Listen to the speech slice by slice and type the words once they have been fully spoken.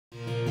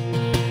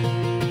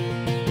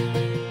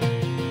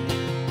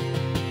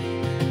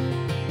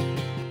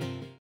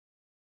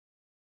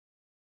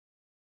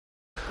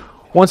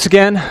Once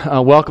again,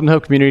 welcome to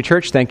Hope Community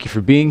Church. Thank you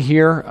for being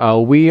here.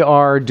 We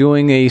are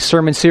doing a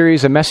sermon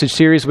series, a message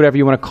series, whatever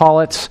you want to call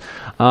it.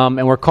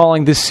 And we're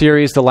calling this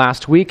series The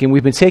Last Week. And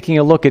we've been taking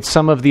a look at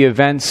some of the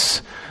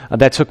events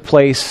that took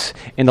place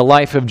in the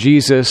life of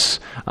Jesus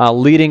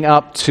leading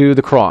up to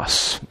the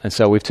cross. And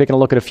so we've taken a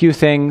look at a few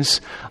things.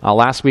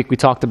 Last week we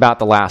talked about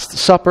the Last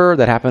Supper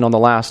that happened on the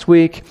last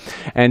week.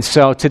 And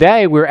so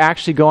today we're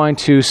actually going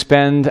to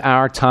spend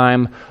our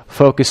time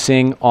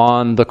focusing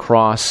on the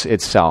cross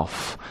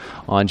itself,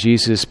 on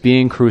Jesus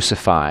being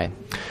crucified.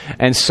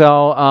 And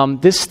so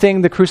this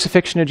thing, the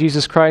crucifixion of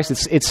Jesus Christ,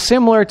 it's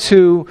similar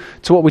to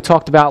what we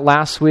talked about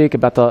last week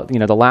about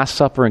the Last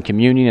Supper and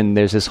communion, and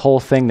there's this whole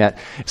thing that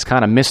is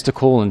kind of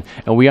mystical and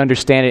we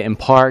understand it in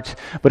part.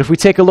 But if we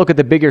take a look at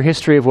the bigger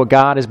history of what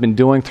God has been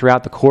doing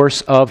throughout the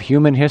course of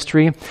human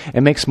history,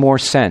 it makes more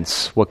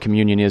sense what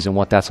communion is and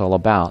what that's all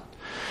about.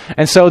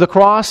 And so the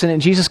cross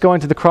and Jesus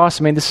going to the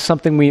cross, I mean, this is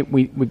something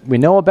we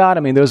know about. I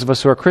mean, those of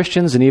us who are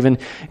Christians and even,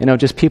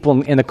 just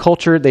people in the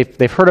culture,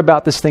 they've heard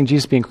about this thing,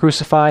 Jesus being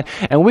crucified,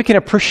 and we can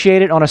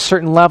appreciate it on a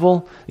certain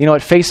level,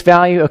 at face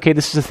value. Okay,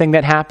 this is a thing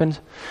that happened.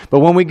 But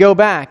when we go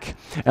back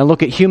and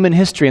look at human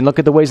history and look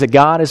at the ways that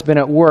God has been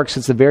at work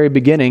since the very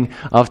beginning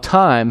of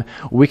time,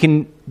 we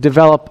can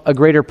develop a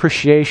greater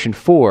appreciation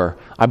for,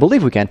 I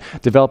believe we can,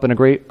 develop a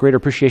greater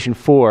appreciation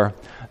for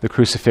the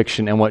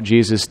crucifixion and what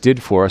Jesus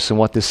did for us and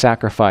what this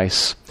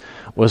sacrifice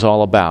was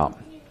all about.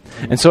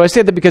 And so I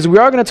say that because we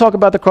are going to talk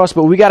about the cross,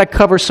 but we got to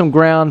cover some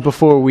ground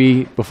before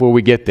we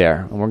get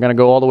there. And we're going to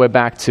go all the way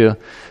back to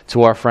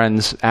our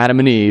friends Adam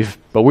and Eve,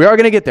 but we are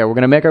going to get there. We're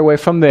going to make our way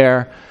from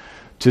there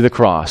to the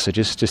cross. So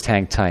just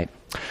hang tight.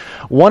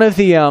 One of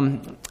the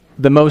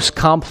most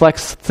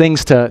complex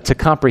things to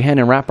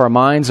comprehend and wrap our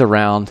minds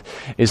around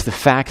is the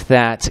fact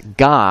that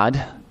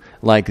God,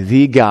 like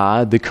the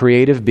God, the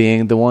creative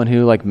being, the one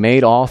who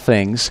made all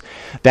things,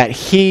 that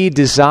He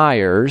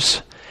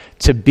desires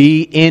to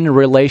be in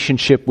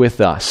relationship with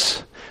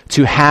us,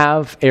 to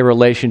have a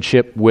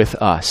relationship with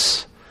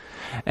us.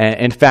 And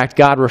in fact,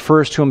 God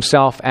refers to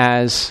Himself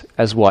as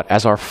what?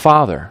 As our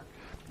Father.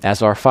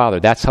 As our Father.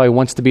 That's how He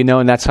wants to be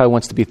known. That's how He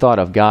wants to be thought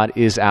of. God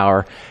is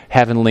our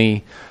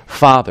Heavenly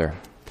Father.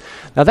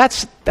 Now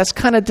that's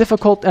kind of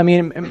difficult. I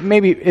mean,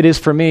 maybe it is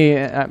for me.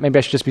 Maybe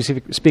I should just be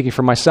speaking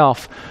for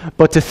myself.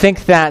 But to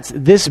think that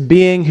this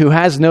being who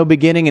has no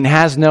beginning and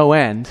has no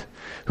end,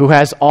 who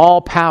has all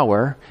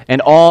power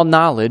and all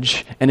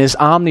knowledge and is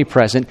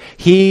omnipresent,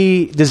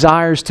 He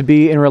desires to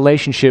be in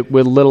relationship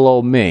with little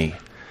old me.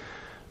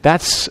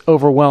 That's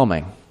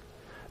overwhelming.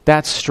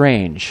 That's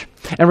strange.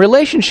 And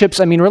relationships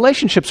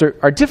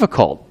are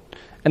difficult.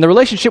 And the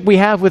relationship we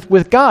have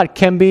with God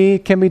can be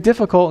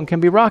difficult and can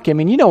be rocky. I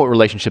mean, you know what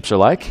relationships are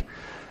like.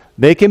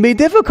 They can be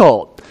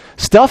difficult.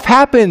 Stuff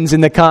happens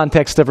in the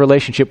context of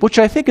relationship, which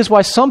I think is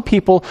why some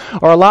people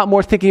are a lot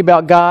more thinking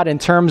about God in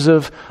terms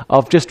of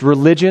just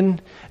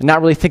religion and not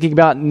really thinking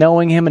about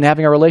knowing Him and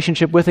having a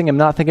relationship with Him,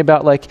 not thinking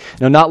about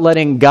not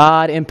letting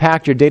God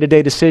impact your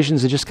day-to-day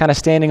decisions and just kind of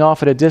standing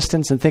off at a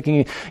distance and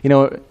thinking,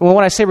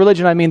 when I say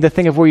religion, I mean the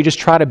thing of where you just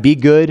try to be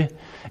good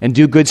and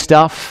do good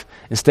stuff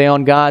and stay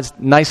on God's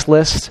nice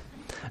list.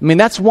 I mean,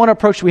 that's one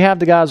approach we have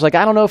to God. Is I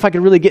don't know if I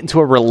could really get into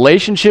a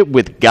relationship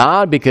with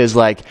God because,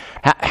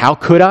 how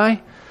could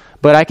I?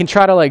 But I can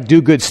try to,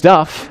 do good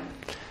stuff.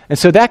 And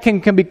so that can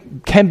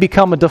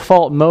become a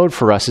default mode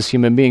for us as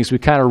human beings. We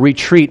kind of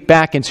retreat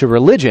back into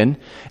religion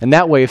and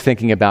that way of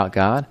thinking about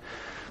God,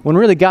 when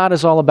really God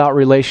is all about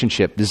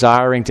relationship,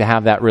 desiring to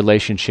have that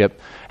relationship.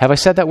 Have I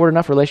said that word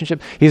enough,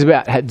 relationship? He's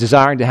about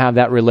desiring to have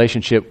that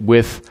relationship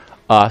with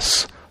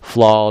us,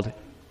 flawed,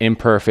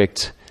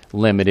 imperfect,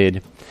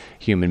 limited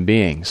human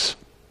beings.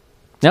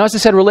 Now, as I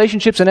said,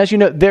 relationships, and as you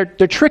know, they're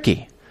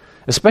tricky,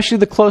 especially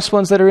the close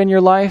ones that are in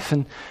your life.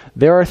 And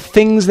there are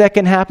things that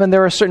can happen.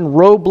 There are certain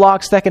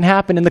roadblocks that can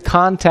happen in the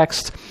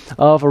context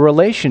of a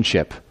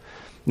relationship.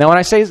 Now, when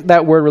I say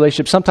that word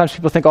relationship, sometimes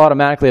people think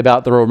automatically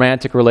about the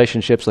romantic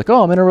relationships,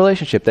 I'm in a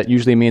relationship. That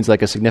usually means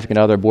a significant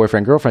other,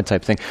 boyfriend, girlfriend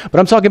type thing. But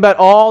I'm talking about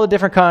all the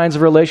different kinds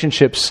of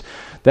relationships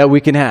that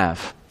we can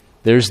have.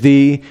 There's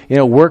the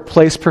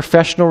workplace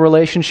professional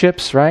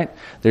relationships, right?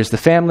 There's the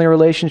family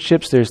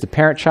relationships. There's the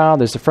parent-child.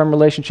 There's the friend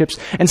relationships.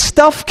 And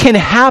stuff can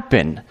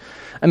happen.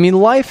 I mean,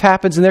 life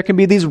happens, and there can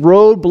be these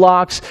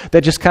roadblocks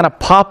that just kind of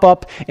pop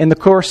up in the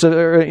course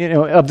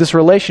of this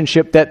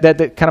relationship that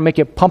kind of make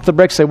you pump the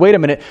brakes, say, wait a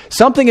minute,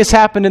 something has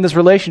happened in this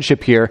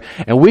relationship here,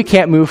 and we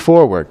can't move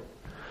forward.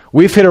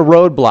 We've hit a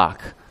roadblock.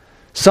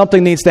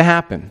 Something needs to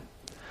happen.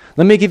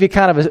 Let me give you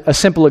kind of a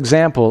simple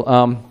example.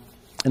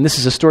 And this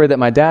is a story that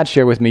my dad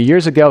shared with me.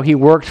 Years ago, he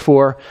worked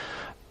for,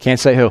 can't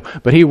say who,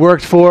 but he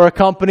worked for a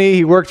company,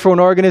 he worked for an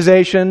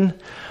organization,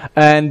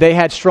 and they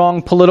had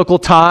strong political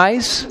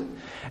ties.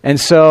 And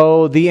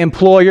so the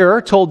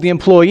employer told the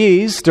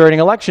employees during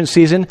election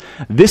season,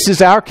 this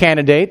is our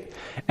candidate,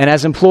 and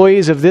as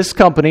employees of this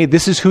company,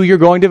 this is who you're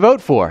going to vote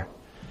for.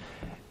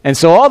 And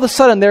so all of a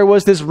sudden, there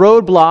was this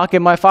roadblock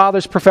in my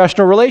father's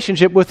professional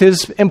relationship with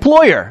his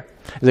employer.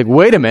 He's like,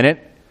 wait a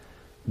minute,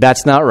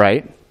 that's not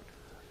right.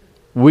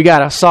 We got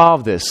to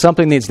solve this.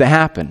 Something needs to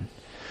happen.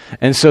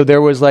 And so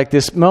there was like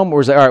this moment where it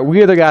was like, all right,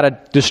 we either got to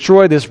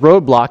destroy this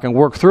roadblock and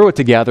work through it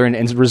together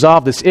and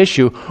resolve this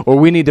issue, or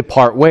we need to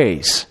part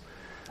ways.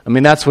 I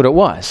mean, that's what it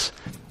was.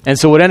 And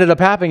so what ended up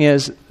happening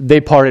is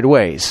they parted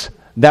ways.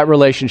 That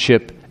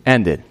relationship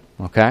ended,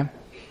 okay?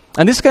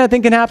 And this kind of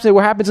thing can happen.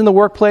 What happens in the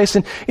workplace,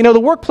 and the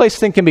workplace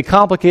thing can be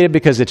complicated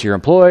because it's your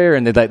employer,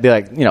 and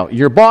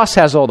your boss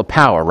has all the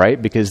power,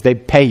 right? Because they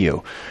pay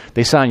you,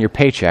 they sign your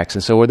paychecks,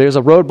 and so where there's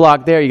a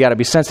roadblock there, you got to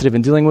be sensitive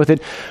in dealing with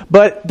it.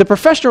 But the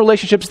professional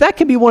relationships, that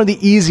can be one of the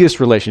easiest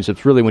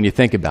relationships, really, when you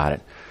think about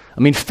it. I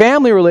mean,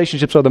 family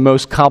relationships are the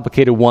most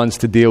complicated ones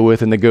to deal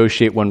with and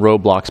negotiate when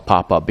roadblocks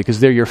pop up because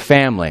they're your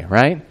family,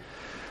 right?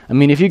 I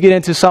mean, if you get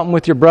into something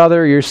with your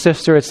brother or your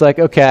sister, it's like,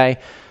 okay,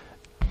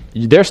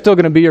 they're still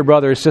going to be your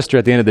brother or sister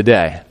at the end of the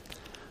day.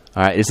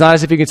 All right, it's not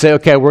as if you can say,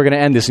 okay, we're going to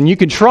end this. And you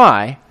can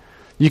try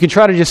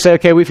to just say,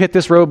 okay, we've hit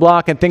this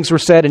roadblock and things were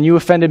said and you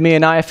offended me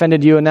and I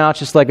offended you and now it's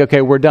just like,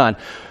 okay, we're done.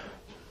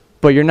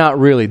 But you're not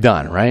really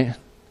done, right?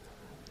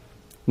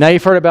 Now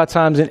you've heard about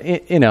times,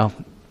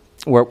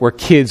 where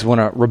kids want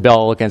to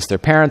rebel against their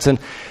parents, and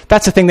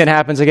that's the thing that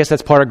happens. I guess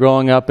that's part of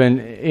growing up, and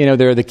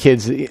there are the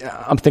kids,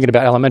 I'm thinking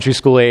about elementary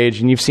school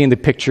age, and you've seen the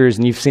pictures,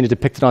 and you've seen it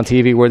depicted on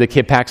TV where the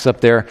kid packs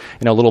up their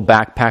little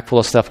backpack full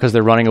of stuff because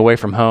they're running away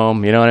from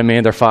home, you know what I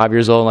mean? They're 5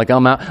 years old, like,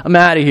 I'm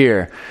out of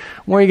here.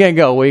 Where are you going to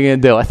go? What are you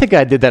going to do? I think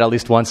I did that at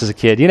least once as a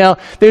kid.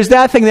 There's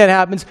that thing that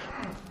happens,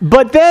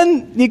 but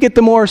then you get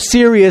the more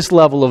serious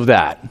level of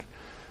that.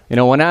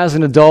 When as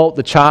an adult,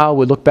 the child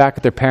would look back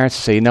at their parents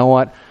and say, you know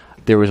what?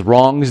 There was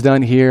wrongs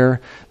done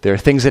here. There are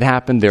things that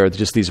happened. There are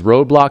just these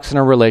roadblocks in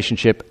our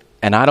relationship,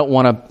 and I don't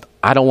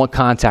want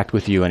contact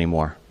with you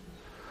anymore.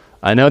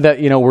 I know that,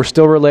 we're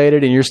still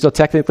related, and you're still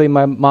technically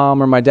my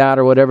mom or my dad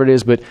or whatever it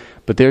is, but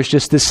there's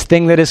just this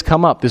thing that has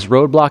come up, this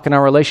roadblock in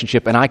our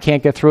relationship, and I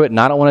can't get through it, and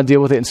I don't want to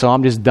deal with it, and so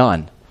I'm just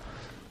done.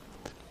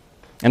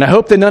 And I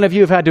hope that none of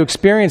you have had to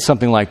experience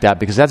something like that,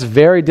 because that's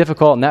very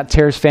difficult, and that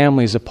tears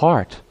families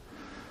apart.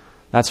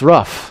 That's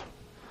rough.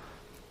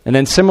 And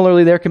then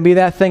similarly, there can be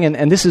that thing,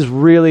 and this is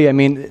really,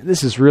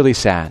 this is really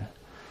sad.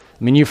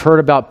 You've heard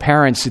about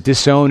parents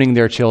disowning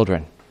their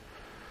children.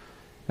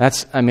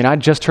 I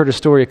just heard a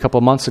story a couple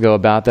months ago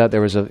about that.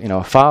 There was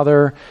a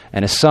father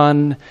and a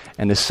son,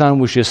 and the son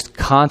was just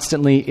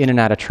constantly in and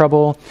out of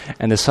trouble,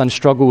 and the son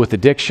struggled with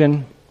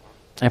addiction.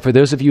 And for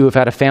those of you who have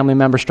had a family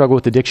member struggle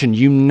with addiction,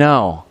 you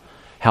know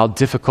how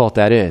difficult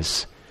that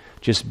is.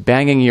 Just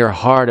banging your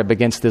heart up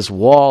against this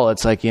wall.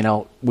 It's like,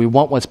 we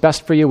want what's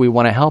best for you. We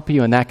want to help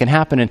you, and that can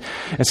happen.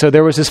 And so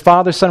there was this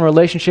father-son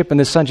relationship, and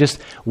the son just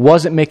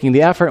wasn't making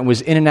the effort and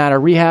was in and out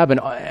of rehab.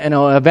 And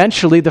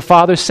eventually the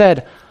father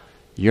said,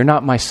 you're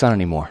not my son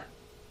anymore.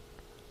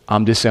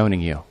 I'm disowning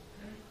you.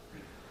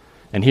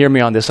 And hear me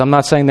on this. I'm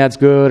not saying that's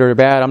good or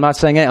bad. I'm not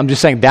saying it. I'm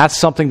just saying that's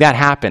something that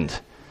happened.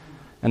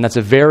 And that's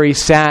a very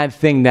sad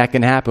thing that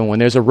can happen when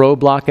there's a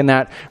roadblock in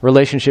that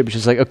relationship. It's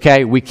just like,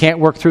 okay, we can't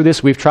work through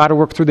this. We've tried to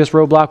work through this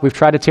roadblock. We've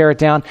tried to tear it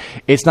down.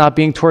 It's not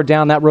being torn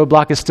down. That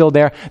roadblock is still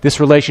there. This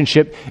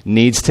relationship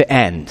needs to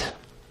end.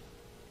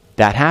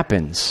 That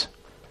happens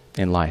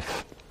in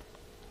life.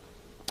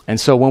 And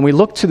so when we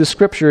look to the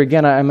Scripture,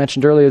 again, I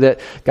mentioned earlier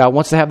that God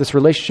wants to have this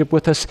relationship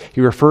with us.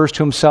 He refers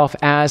to himself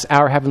as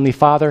our Heavenly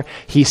Father.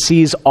 He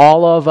sees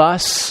all of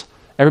us,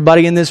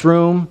 everybody in this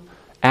room,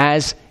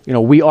 as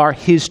we are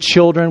his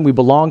children. We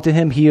belong to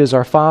him. He is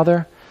our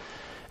Father.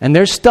 And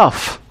there's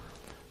stuff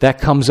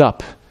that comes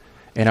up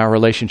in our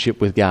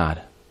relationship with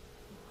God.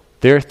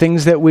 There are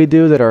things that we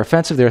do that are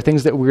offensive. There are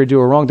things that we do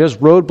are wrong. There's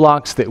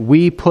roadblocks that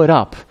we put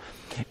up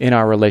in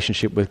our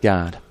relationship with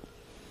God.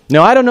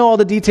 Now, I don't know all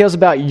the details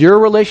about your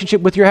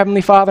relationship with your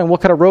Heavenly Father and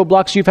what kind of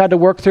roadblocks you've had to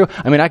work through.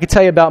 I could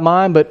tell you about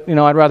mine, but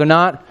I'd rather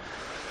not.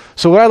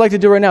 So what I'd like to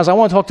do right now is I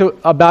want to talk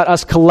about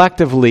us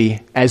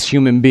collectively as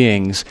human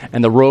beings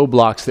and the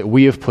roadblocks that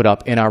we have put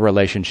up in our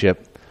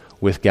relationship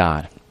with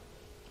God.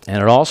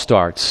 And it all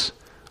starts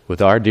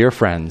with our dear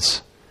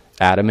friends,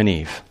 Adam and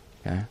Eve.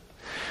 Okay?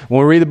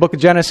 When we read the book of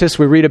Genesis,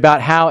 we read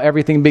about how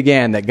everything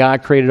began, that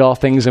God created all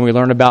things, and we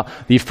learn about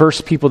the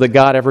first people that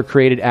God ever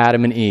created,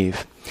 Adam and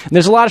Eve. And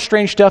there's a lot of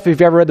strange stuff. If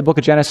you've ever read the book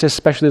of Genesis,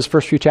 especially those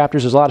first few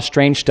chapters, there's a lot of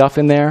strange stuff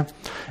in there.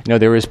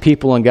 There was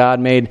people, and God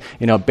made,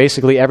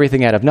 basically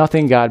everything out of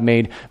nothing. God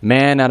made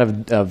man out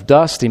of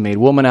dust. He made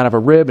woman out of a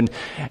rib.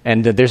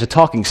 And there's a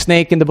talking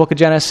snake in the book of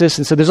Genesis.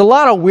 And so there's a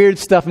lot of weird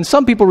stuff. And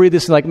some people read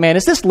this and like, man,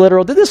 is this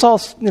literal? Did this all,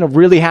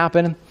 really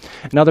happen?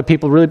 And other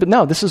people but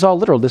no, this is all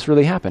literal. This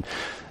really happened.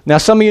 Now,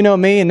 some of you know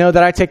me and know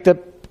that I take the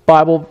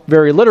Bible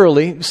very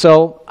literally.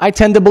 So I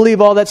tend to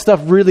believe all that stuff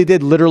really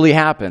did literally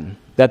happen.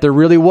 That there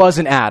really was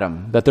an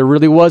Adam, that there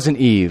really was an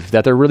Eve,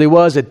 that there really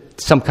was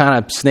some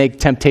kind of snake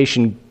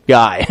temptation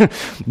guy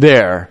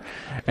there,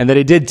 and that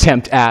he did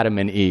tempt Adam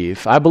and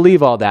Eve. I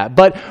believe all that.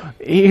 But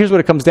here's what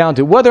it comes down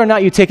to. Whether or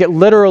not you take it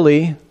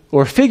literally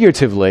or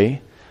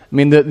figuratively,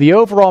 the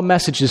overall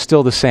message is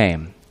still the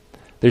same.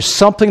 There's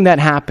something that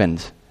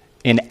happened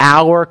in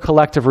our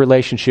collective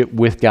relationship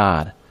with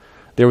God.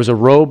 There was a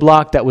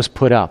roadblock that was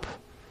put up.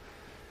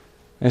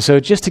 And so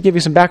just to give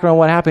you some background on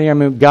what happened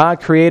here,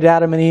 God created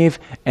Adam and Eve,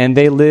 and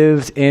they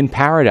lived in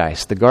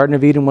paradise. The Garden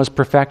of Eden was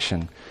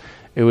perfection.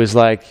 It was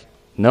like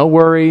no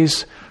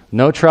worries,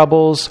 no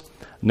troubles,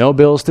 no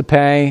bills to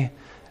pay.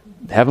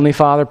 The Heavenly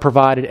Father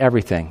provided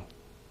everything.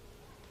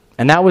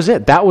 And that was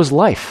it. That was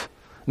life.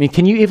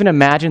 Can you even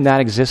imagine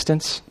that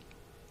existence?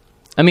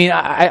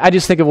 I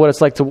just think of what it's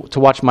like to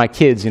watch my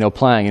kids,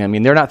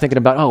 playing. They're not thinking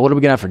about, what are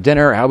we going to have for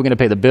dinner? Or how are we going to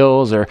pay the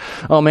bills? Or,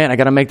 oh man, I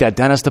got to make that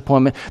dentist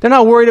appointment. They're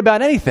not worried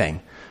about anything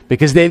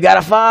because they've got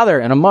a father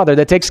and a mother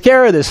that takes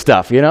care of this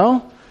stuff,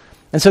 And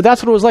so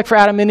that's what it was like for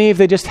Adam and Eve.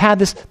 They just had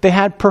this, they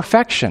had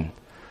perfection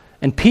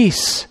and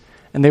peace,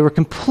 and they were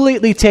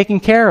completely taken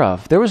care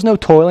of. There was no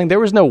toiling, there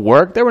was no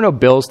work, there were no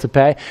bills to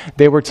pay.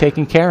 They were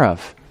taken care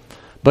of.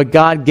 But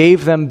God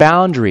gave them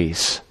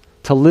boundaries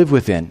to live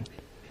within.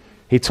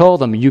 He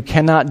told them, you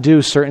cannot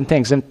do certain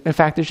things. And in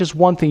fact, there's just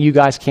one thing you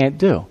guys can't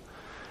do.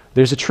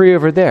 There's a tree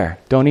over there.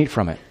 Don't eat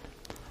from it.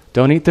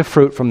 Don't eat the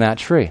fruit from that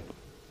tree.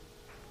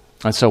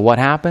 And so what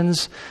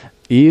happens?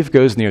 Eve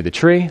goes near the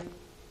tree,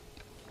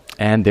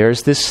 and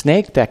there's this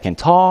snake that can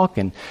talk,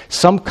 and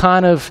some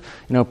kind of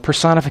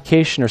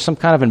personification or some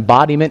kind of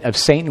embodiment of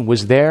Satan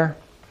was there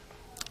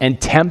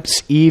and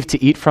tempts Eve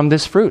to eat from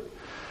this fruit.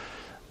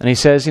 And he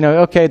says,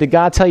 okay, did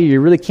God tell you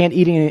really can't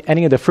eat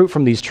any of the fruit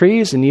from these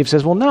trees? And Eve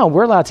says, well, no,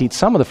 we're allowed to eat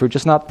some of the fruit,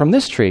 just not from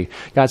this tree.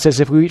 God says,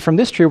 if we eat from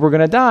this tree, we're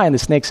going to die. And the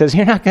snake says,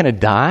 you're not going to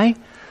die.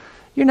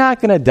 You're not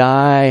going to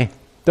die.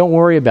 Don't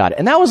worry about it.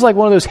 And that was like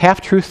one of those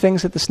half-truth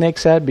things that the snake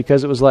said,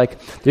 because it was like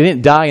they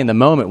didn't die in the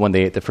moment when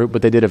they ate the fruit,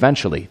 but they did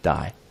eventually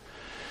die.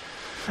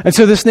 And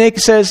so the snake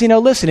says,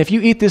 listen, if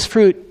you eat this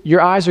fruit,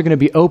 your eyes are going to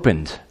be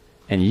opened.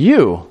 And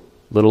you,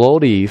 little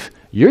old Eve,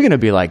 you're going to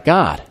be like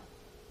God.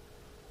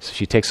 So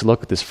she takes a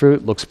look at this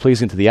fruit, looks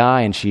pleasing to the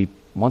eye, and she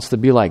wants to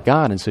be like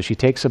God, and so she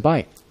takes a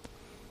bite.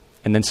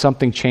 And then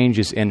something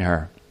changes in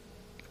her.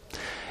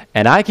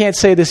 And I can't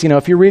say this,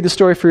 if you read the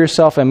story for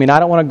yourself, I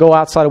don't want to go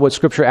outside of what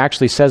Scripture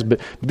actually says, but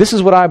this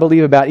is what I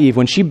believe about Eve.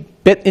 When she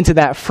bit into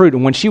that fruit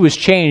and when she was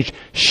changed,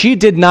 she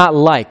did not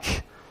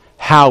like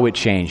how it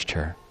changed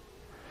her.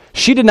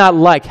 She did not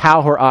like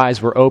how her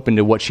eyes were open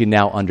to what she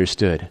now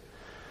understood.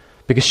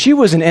 Because she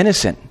was an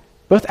innocent.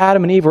 Both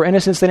Adam and Eve were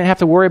innocents. They didn't have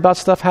to worry about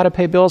stuff, how to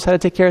pay bills, how to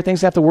take care of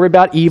things. They didn't have to worry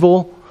about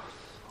evil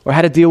or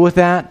how to deal with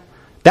that.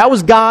 That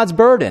was God's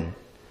burden.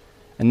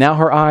 And now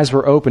her eyes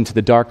were open to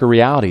the darker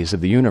realities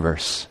of the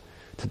universe,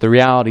 to the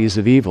realities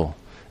of evil,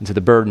 and to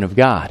the burden of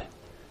God.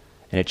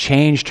 And it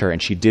changed her,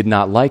 and she did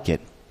not like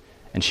it.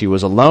 And she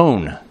was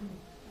alone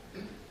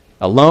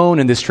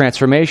in this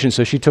transformation.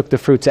 So she took the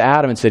fruit to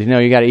Adam and said,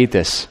 you got to eat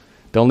this.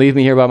 Don't leave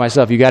me here by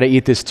myself. You got to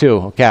eat this too.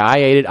 Okay, I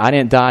ate it. I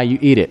didn't die. You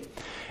eat it.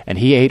 And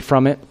he ate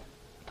from it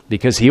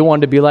because he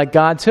wanted to be like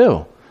God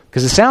too.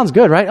 Because it sounds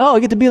good, right? Oh, I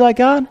get to be like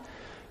God?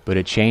 But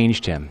it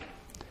changed him.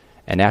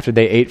 And after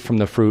they ate from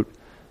the fruit,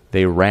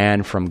 they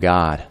ran from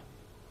God.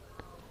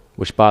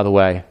 Which, by the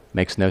way,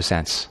 makes no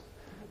sense.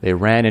 They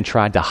ran and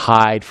tried to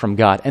hide from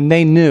God. And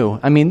they knew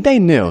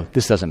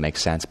this doesn't make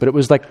sense. But it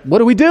was like, what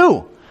do we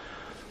do?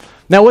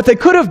 Now, what they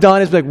could have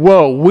done is be like,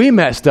 whoa, we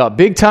messed up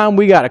big time.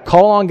 We got to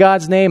call on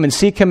God's name and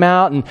seek him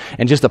out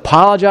and just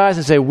apologize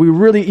and say, we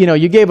really,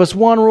 you gave us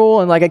one rule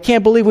and I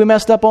can't believe we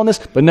messed up on this.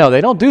 But no,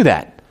 they don't do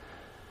that.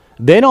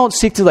 They don't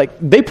seek to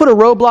they put a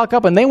roadblock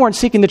up and they weren't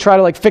seeking to try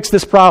to fix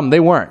this problem.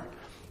 They weren't.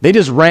 They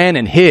just ran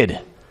and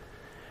hid.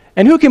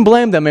 And who can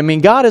blame them?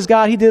 God is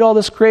God. He did all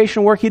this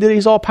creation work.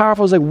 He's all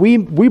powerful. It's like, we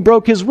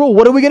broke his rule.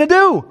 What are we going to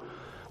do?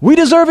 We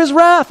deserve his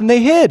wrath. And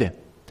they hid.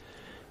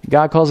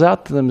 God calls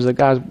out to them. He's like,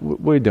 guys,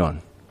 what are you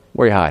doing?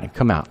 Where are you hiding?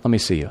 Come out. Let me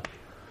see you.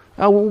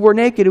 Oh, well, we're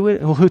naked.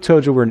 Well, who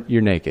told you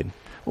you're naked?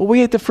 Well,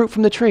 we ate the fruit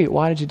from the tree.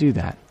 Why did you do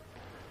that?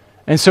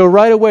 And so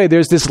right away,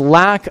 there's this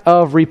lack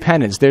of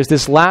repentance. There's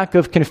this lack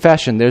of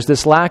confession. There's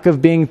this lack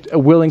of being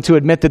willing to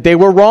admit that they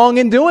were wrong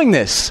in doing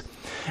this.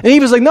 And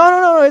he was like,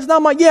 no, it's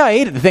not I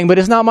ate the thing, but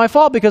it's not my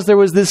fault because there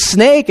was this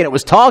snake and it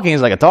was talking.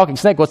 He's like, a talking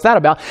snake, what's that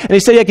about? And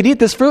he said, I could eat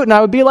this fruit and I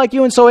would be like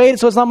you, and so I ate it,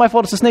 so it's not my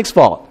fault, it's the snake's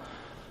fault.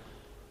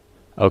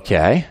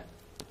 Okay.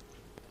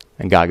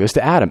 And God goes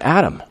to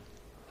Adam,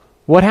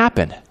 what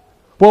happened?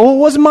 Well, it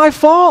wasn't my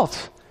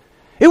fault.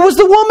 It was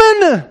the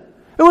woman.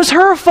 It was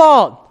her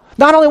fault.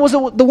 Not only was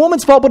it the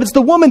woman's fault, but it's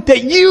the woman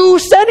that you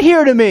sent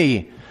here to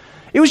me.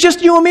 It was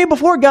just you and me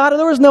before God, and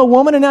there was no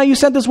woman, and now you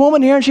sent this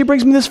woman here, and she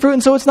brings me this fruit,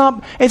 and so it's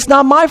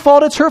not my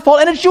fault, it's her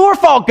fault, and it's your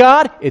fault,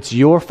 God. It's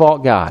your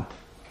fault, God.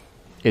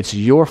 It's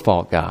your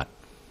fault, God,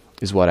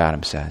 is what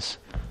Adam says.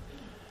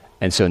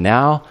 And so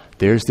now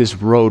there's this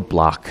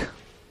roadblock,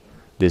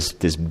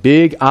 this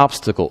big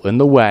obstacle in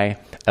the way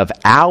of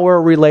our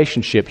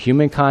relationship,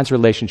 humankind's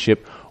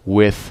relationship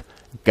with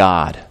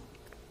God.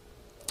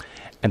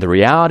 And the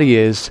reality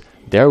is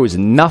there was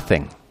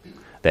nothing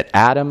that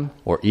Adam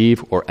or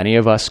Eve or any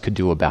of us could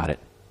do about it.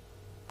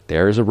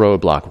 There's a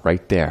roadblock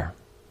right there.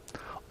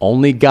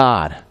 Only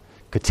God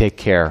could take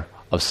care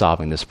of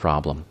solving this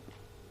problem.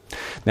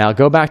 Now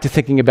go back to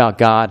thinking about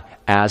God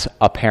as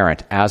a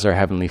parent, as our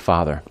Heavenly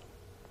Father.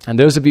 And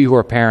those of you who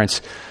are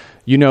parents,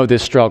 You know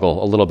this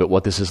struggle a little bit,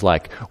 what this is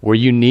like, where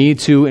you need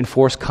to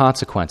enforce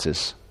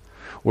consequences,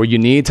 where you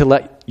need to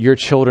let your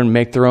children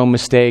make their own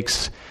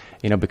mistakes,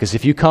 because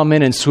if you come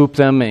in and swoop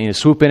them, and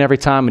swoop in every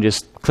time and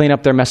just clean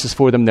up their messes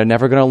for them, they're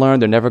never going to learn,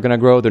 they're never going to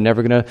grow, they're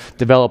never going to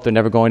develop, they're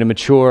never going to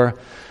mature.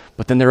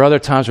 But then there are other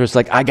times where it's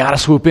like, I got to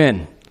swoop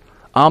in.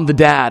 I'm the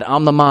dad,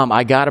 I'm the mom,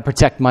 I got to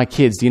protect my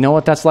kids. Do you know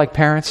what that's like,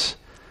 parents?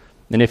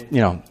 And if,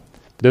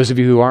 those of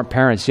you who aren't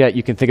parents yet,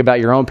 you can think about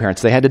your own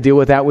parents. They had to deal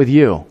with that with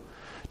you.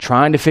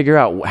 Trying to figure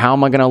out how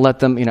am I going to let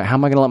them, how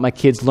am I going to let my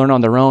kids learn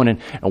on their own, and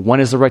when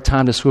is the right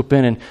time to swoop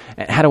in,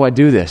 and how do I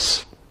do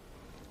this?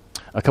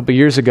 A couple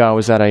years ago, I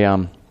was at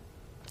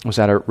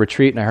a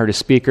retreat, and I heard a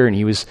speaker, and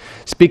he was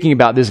speaking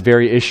about this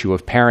very issue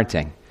of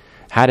parenting,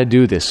 how to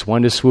do this,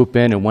 when to swoop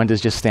in, and when to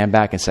just stand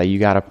back and say, you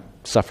got to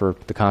suffer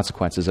the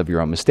consequences of your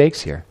own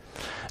mistakes here.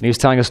 And he was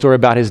telling a story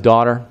about his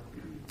daughter,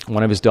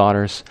 one of his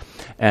daughters,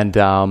 and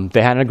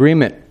they had an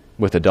agreement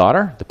with the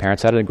daughter. The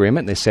parents had an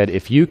agreement. They said,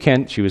 if you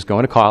can, she was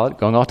going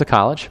off to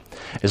college,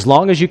 as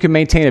long as you can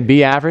maintain a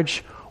B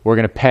average, we're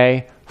going to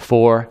pay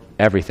for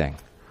everything.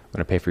 We're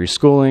going to pay for your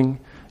schooling,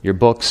 your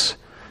books,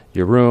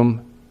 your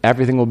room.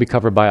 Everything will be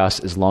covered by us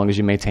as long as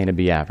you maintain a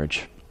B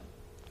average.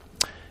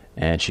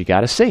 And she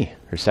got a C.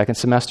 Her second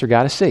semester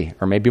got a C,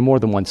 or maybe more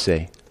than one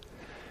C.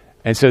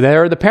 And so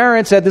there are the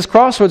parents at this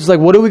crossroads, like,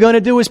 what are we going to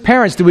do as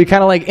parents? Do we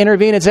kind of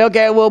intervene and say,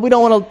 okay, well, we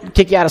don't want to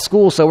kick you out of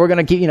school, so we're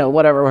going to keep,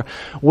 whatever.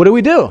 What do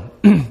we do?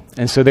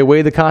 And so they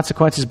weigh the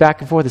consequences back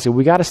and forth. They say,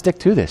 we got to stick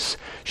to this.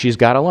 She's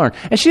got to learn.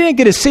 And she didn't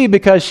get a C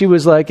because she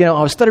was like, I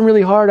was studying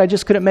really hard, I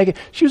just couldn't make it.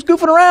 She was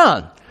goofing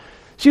around.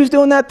 She was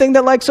doing that thing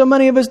that so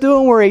many of us do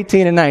when we're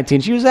 18 and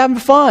 19. She was having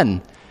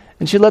fun.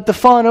 And she let the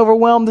fun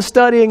overwhelm the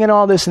studying and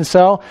all this. And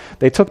so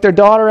they took their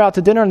daughter out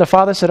to dinner, and the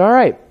father said, all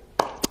right,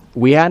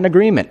 we had an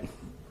agreement.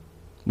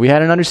 We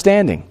had an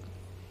understanding.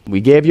 We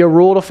gave you a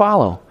rule to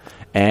follow,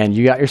 and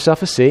you got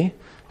yourself a C,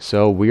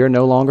 so we are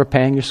no longer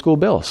paying your school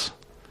bills.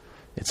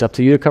 It's up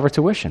to you to cover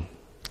tuition.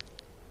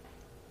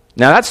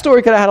 Now, that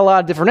story could have had a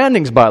lot of different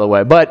endings, by the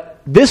way, but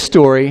this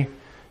story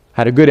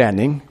had a good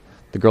ending.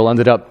 The girl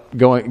ended up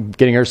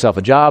getting herself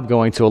a job,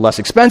 going to a less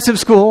expensive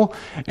school,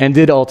 and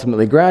did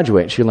ultimately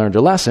graduate. She learned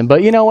her lesson.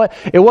 But you know what?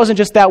 It wasn't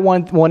just that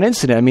one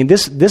incident. I mean,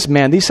 this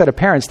man, these set of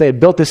parents, they had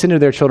built this into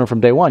their children from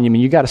day one.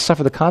 You got to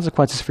suffer the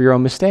consequences for your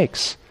own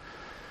mistakes.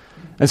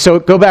 And so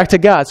go back to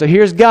God. So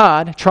here's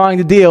God trying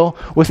to deal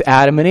with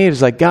Adam and Eve.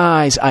 He's like,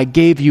 guys, I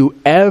gave you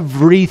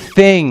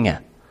everything.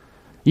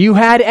 You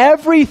had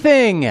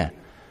everything.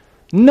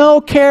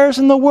 No cares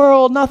in the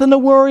world, nothing to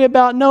worry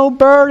about, no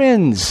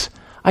burdens.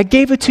 I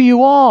gave it to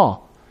you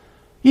all.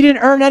 You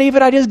didn't earn any of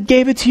it. I just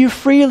gave it to you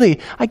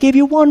freely. I gave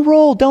you one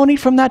rule. Don't eat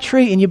from that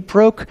tree. And you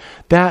broke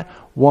that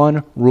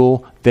one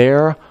rule.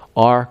 There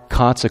are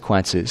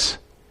consequences.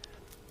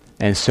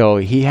 And so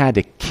he had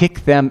to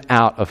kick them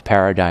out of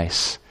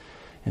paradise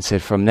and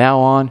said, from now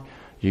on,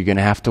 you're going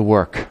to have to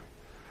work.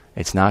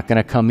 It's not going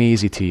to come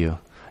easy to you.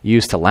 You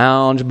used to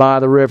lounge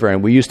by the river,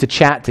 and we used to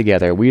chat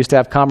together. We used to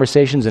have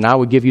conversations, and I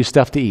would give you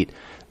stuff to eat.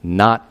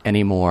 Not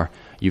anymore.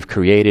 You've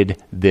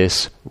created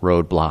this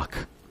roadblock.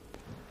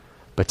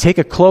 But take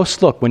a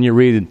close look when you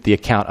read the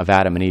account of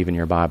Adam and Eve in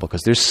your Bible,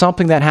 because there's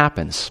something that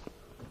happens.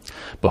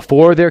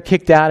 Before they're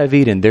kicked out of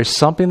Eden, there's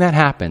something that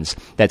happens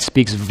that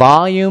speaks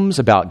volumes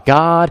about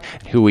God,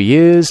 who He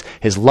is,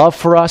 His love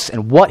for us,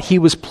 and what He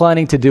was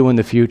planning to do in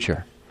the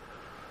future.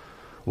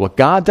 What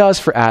God does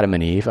for Adam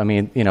and Eve,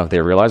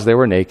 they realized they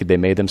were naked. They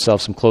made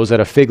themselves some clothes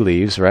out of fig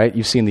leaves, right?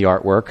 You've seen the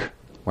artwork,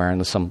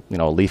 wearing some,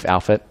 leaf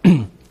outfit.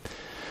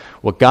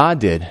 What God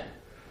did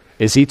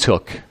is He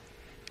took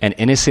an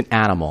innocent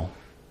animal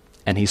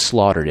and He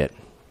slaughtered it.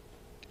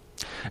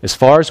 As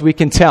far as we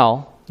can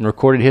tell in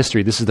recorded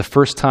history, this is the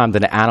first time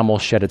that an animal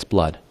shed its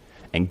blood,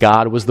 and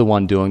God was the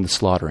one doing the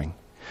slaughtering.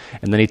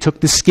 And then He took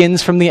the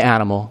skins from the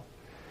animal,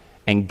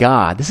 and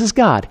God, this is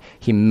God,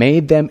 He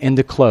made them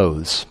into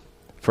clothes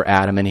for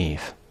Adam and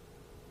Eve.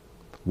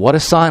 What a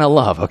sign of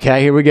love,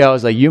 okay? Here we go.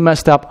 It's like, you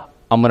messed up,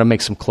 I'm going to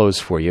make some clothes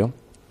for you.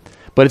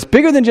 But it's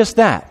bigger than just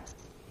that.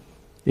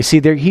 You see,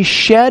 He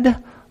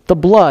shed the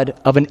blood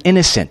of an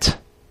innocent.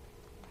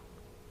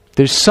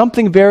 There's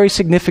something very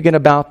significant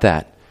about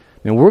that.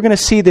 We're going to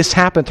see this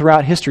happen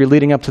throughout history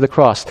leading up to the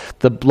cross.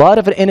 The blood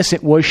of an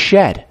innocent was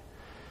shed.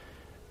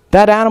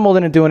 That animal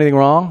didn't do anything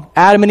wrong.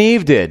 Adam and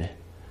Eve did.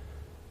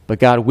 But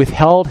God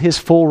withheld His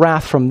full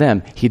wrath from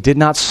them. He did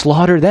not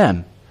slaughter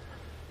them.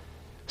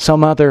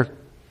 Some other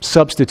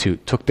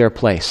substitute took their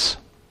place.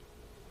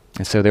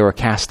 And so they were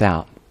cast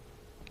out.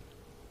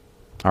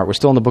 All right, we're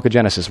still in the book of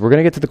Genesis. We're going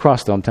to get to the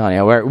cross, though, I'm telling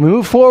you. We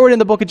move forward in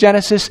the book of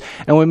Genesis,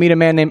 and we meet a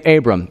man named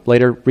Abram,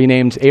 later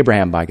renamed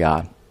Abraham by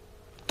God.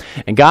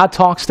 And God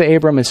talks to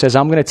Abram and says,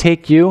 I'm going to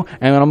take you,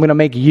 and I'm going to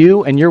make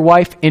you and your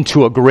wife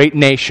into a great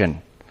nation.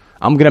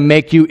 I'm going to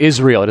make you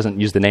Israel. It doesn't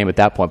use the name at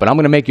that point, but I'm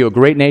going to make you a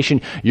great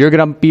nation. You're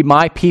going to be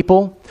my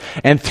people.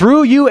 And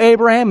through you,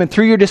 Abraham, and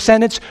through your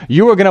descendants,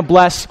 you are going to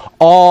bless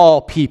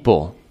all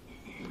people.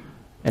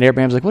 And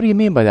Abraham's like, what do you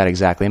mean by that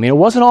exactly? I mean, it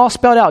wasn't all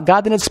spelled out.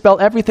 God didn't spell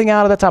everything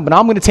out at that time, but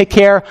I'm going to take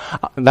care,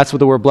 that's what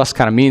the word blessed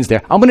kind of means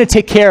there. I'm going to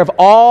take care of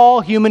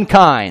all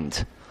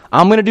humankind.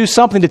 I'm going to do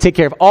something to take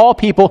care of all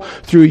people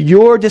through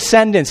your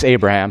descendants,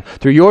 Abraham,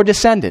 through your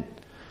descendant.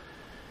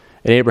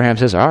 And Abraham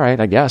says, all right,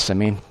 I guess. I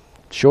mean,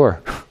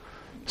 sure.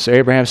 So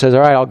Abraham says,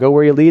 all right, I'll go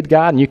where you lead,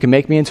 God, and you can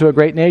make me into a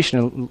great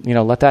nation,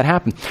 and, let that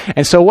happen.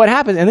 And so what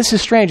happens, and this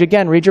is strange,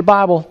 again, read your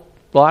Bible.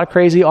 A lot of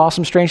crazy,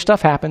 awesome, strange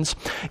stuff happens.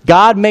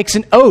 God makes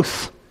an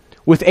oath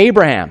with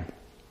Abraham.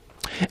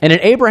 And in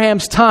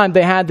Abraham's time,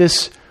 they had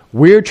this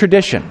weird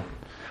tradition.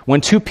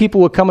 When two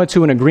people would come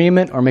into an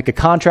agreement or make a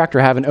contract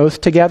or have an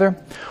oath together,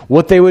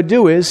 what they would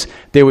do is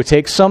they would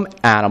take some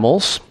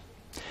animals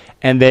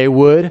and they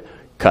would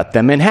cut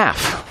them in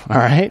half. All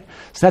right?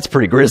 So that's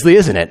pretty grisly,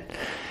 isn't it?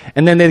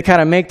 And then they'd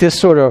kind of make this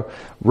sort of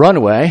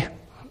runway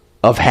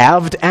of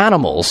halved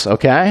animals,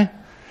 okay?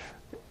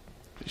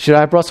 Should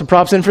I have brought some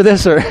props in for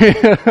this? Or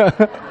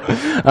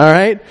all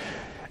right?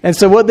 And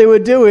so what they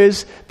would do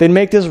is they'd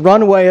make this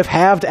runway of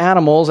halved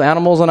animals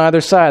on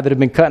either side that had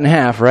been cut in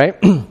half, right?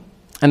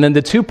 And then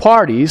the two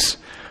parties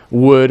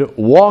would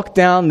walk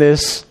down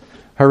this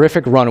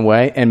horrific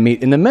runway and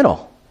meet in the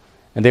middle.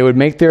 And they would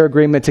make their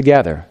agreement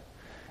together.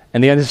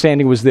 And the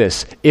understanding was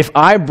this: if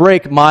I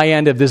break my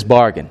end of this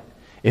bargain,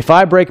 if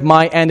I break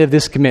my end of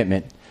this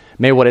commitment,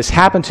 may what has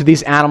happened to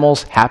these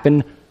animals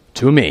happen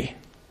to me.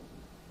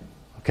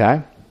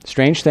 Okay?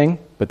 Strange thing,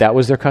 but that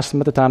was their custom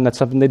at the time. That's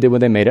something they did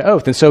when they made an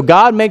oath. And so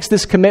God makes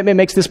this commitment,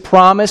 makes this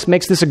promise,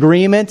 makes this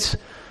agreement,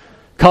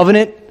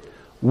 covenant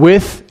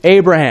with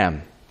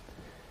Abraham.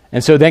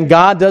 And so then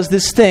God does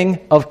this thing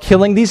of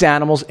killing these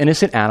animals,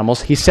 innocent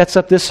animals. He sets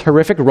up this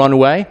horrific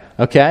runway,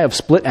 okay, of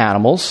split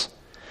animals.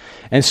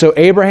 And so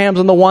Abraham's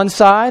on the one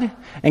side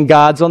and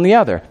God's on the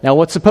other. Now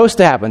what's supposed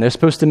to happen? They're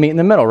supposed to meet in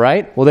the middle,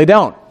 right? Well, they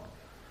don't.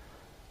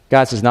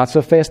 God says, not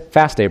so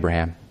fast,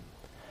 Abraham.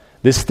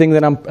 This thing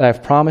that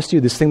I've promised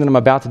you, this thing that I'm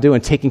about to do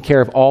and taking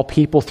care of all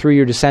people through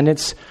your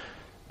descendants,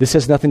 this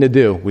has nothing to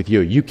do with you.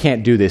 You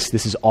can't do this.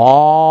 This is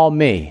all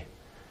me.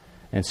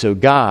 And so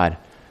God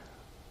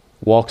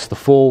walks the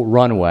full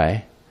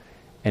runway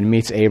and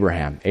meets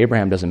Abraham.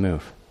 Abraham doesn't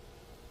move.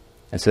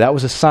 And so that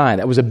was a sign.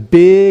 That was a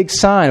big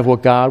sign of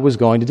what God was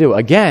going to do.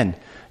 Again,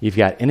 you've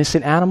got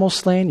innocent animals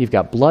slain, you've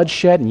got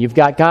bloodshed, and you've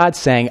got God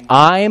saying,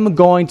 I'm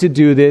going to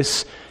do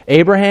this.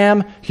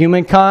 Abraham,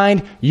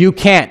 humankind, you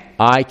can't.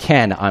 I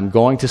can. I'm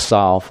going to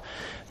solve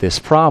this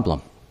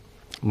problem.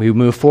 We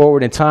move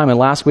forward in time, and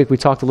last week we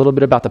talked a little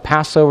bit about the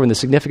Passover and the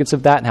significance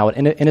of that and how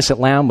an innocent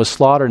lamb was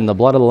slaughtered and the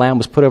blood of the lamb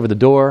was put over the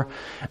door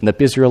and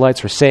the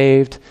Israelites were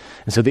saved.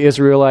 And so the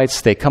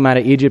Israelites, they come out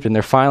of Egypt and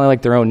they're finally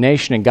like their own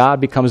nation, and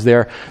God becomes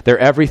their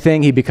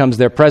everything. He becomes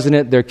their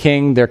president, their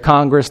king, their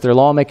Congress, their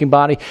lawmaking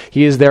body.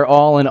 He is their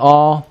all in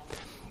all.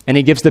 And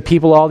he gives the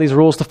people all these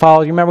rules to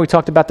follow. You remember we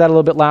talked about that a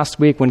little bit last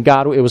week when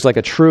it was like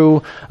a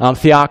true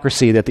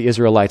theocracy that the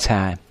Israelites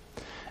had.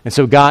 And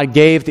so God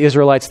gave the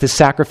Israelites this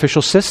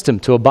sacrificial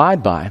system to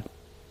abide by.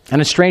 And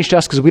it's strange to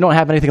us because we don't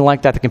have anything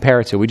like that to compare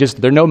it to.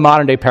 There are no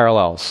modern day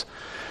parallels.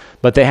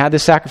 But they had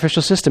this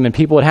sacrificial system, and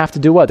people would have to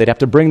do what? They'd have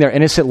to bring their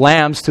innocent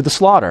lambs to the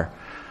slaughter.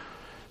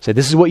 Say,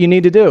 this is what you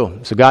need to do.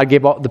 So God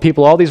gave the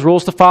people all these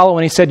rules to follow,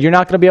 and he said, you're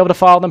not going to be able to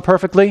follow them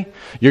perfectly.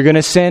 You're going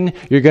to sin.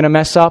 You're going to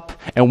mess up.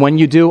 And when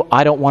you do,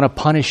 I don't want to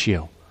punish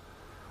you.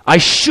 I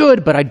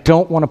should, but I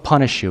don't want to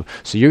punish you.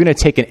 So you're going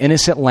to take an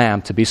innocent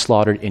lamb to be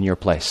slaughtered in your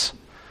place.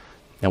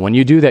 And when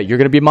you do that, you're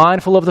going to be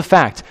mindful of the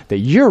fact that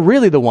you're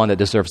really the one that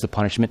deserves the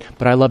punishment,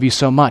 but I love you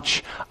so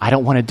much, I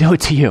don't want to do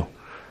it to you.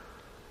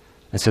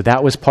 And so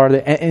that was part of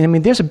it. And I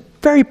mean, there's a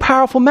very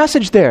powerful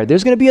message there.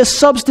 There's going to be a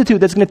substitute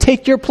that's going to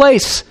take your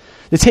place,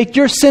 to take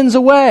your sins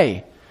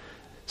away.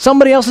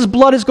 Somebody else's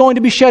blood is going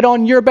to be shed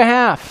on your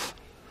behalf.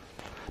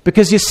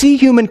 Because you see,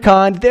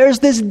 humankind, there's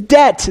this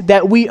debt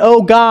that we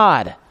owe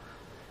God.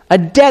 A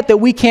debt that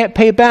we can't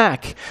pay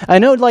back. I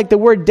know like the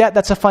word debt,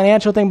 that's a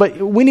financial thing, but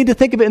we need to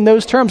think of it in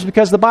those terms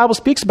because the Bible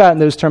speaks about it in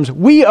those terms.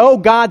 We owe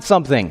God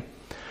something.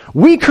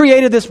 We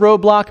created this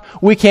roadblock.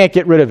 We can't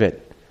get rid of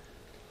it.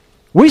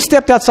 We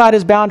stepped outside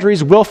his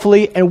boundaries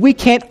willfully, and we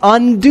can't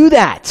undo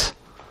that.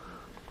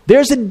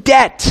 There's a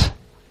debt.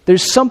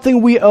 There's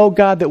something we owe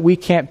God that we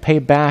can't pay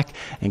back,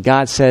 and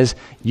God says,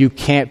 you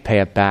can't pay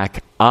it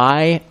back.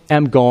 I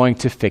am going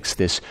to fix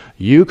this.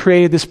 You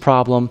created this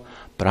problem,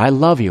 but I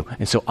love you,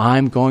 and so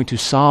I'm going to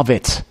solve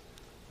it.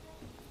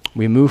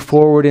 We move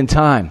forward in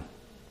time.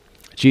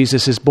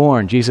 Jesus is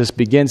born. Jesus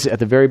begins at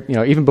the very,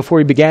 even before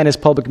he began his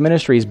public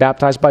ministry, he's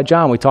baptized by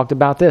John. We talked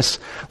about this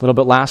a little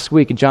bit last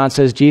week. And John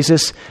says,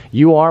 Jesus,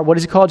 you are, what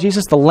does he call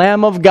Jesus? The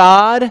Lamb of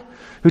God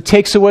who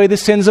takes away the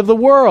sins of the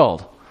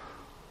world.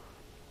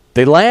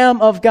 The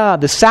Lamb of God,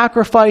 the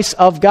sacrifice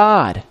of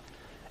God.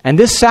 And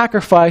this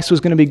sacrifice was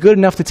going to be good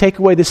enough to take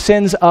away the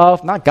sins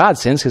of, not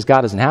God's sins, because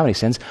God doesn't have any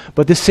sins,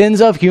 but the sins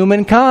of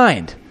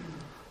humankind.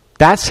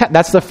 That's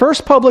the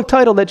first public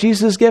title that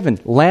Jesus is given,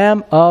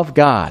 Lamb of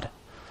God.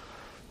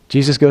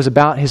 Jesus goes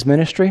about his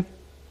ministry,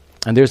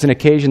 and there's an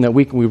occasion that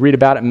we read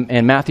about it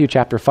in Matthew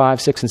chapter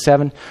 5, 6, and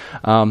 7.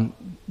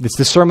 It's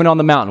the Sermon on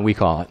the Mountain, we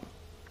call it.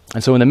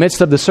 And so in the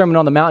midst of the Sermon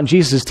on the Mount,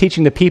 Jesus is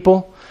teaching the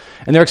people,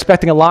 and they're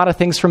expecting a lot of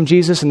things from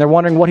Jesus, and they're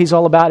wondering what he's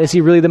all about. Is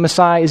he really the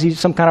Messiah? Is he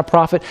some kind of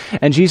prophet?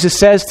 And Jesus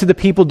says to the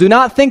people, do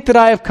not think that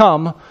I have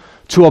come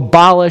to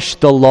abolish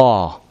the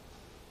law.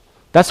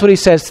 That's what he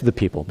says to the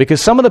people,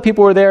 because some of the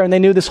people were there and they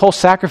knew this whole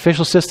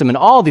sacrificial system and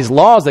all these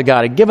laws that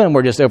God had given them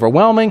were just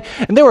overwhelming,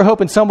 and they were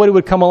hoping somebody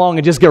would come along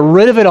and just get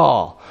rid of it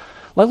all.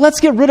 Like, let's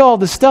get rid of all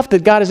the stuff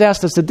that God has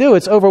asked us to do.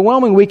 It's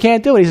overwhelming. We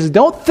can't do it. He says,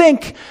 don't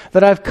think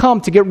that I've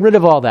come to get rid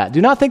of all that.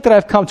 Do not think that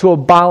I've come to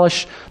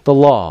abolish the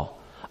law.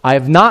 I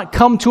have not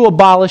come to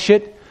abolish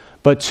it,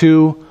 but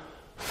to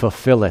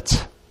fulfill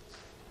it,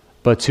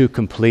 but to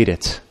complete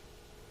it,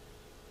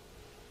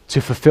 to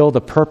fulfill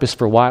the purpose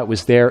for why it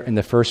was there in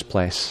the first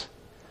place.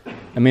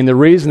 I mean, the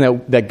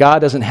reason that God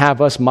doesn't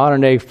have us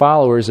modern-day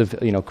followers of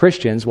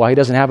Christians, why he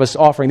doesn't have us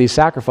offering these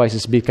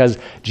sacrifices, is because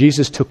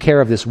Jesus took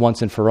care of this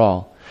once and for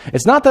all.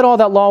 It's not that all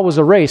that law was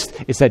erased,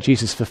 it's that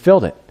Jesus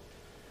fulfilled it.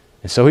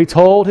 And so he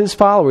told his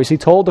followers, he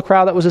told the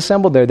crowd that was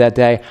assembled there that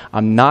day,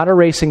 I'm not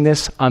erasing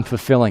this, I'm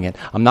fulfilling it.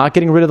 I'm not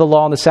getting rid of the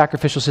law and the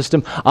sacrificial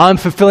system. I'm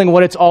fulfilling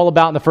what it's all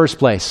about in the first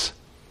place.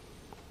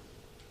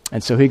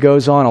 And so he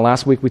goes on, and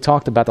last week we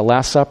talked about the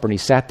Last Supper, and he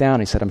sat down,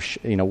 and he said,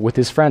 with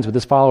his friends, with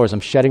his followers,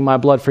 I'm shedding my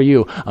blood for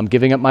you. I'm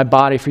giving up my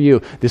body for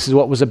you. This is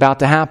what was about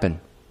to happen.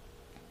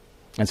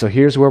 And so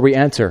here's where we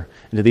enter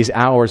into these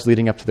hours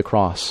leading up to the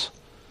cross.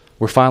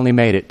 We're finally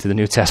made it to the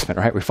New Testament,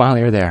 right? We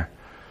finally are there.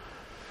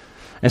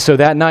 And so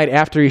that night,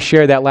 after he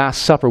shared that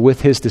Last Supper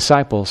with his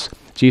disciples,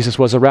 Jesus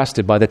was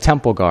arrested by the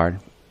temple guard,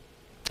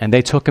 and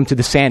they took him to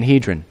the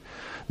Sanhedrin.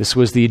 This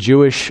was the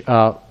Jewish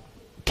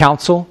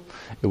council.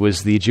 It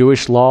was the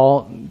Jewish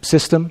law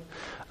system.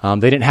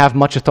 They didn't have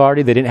much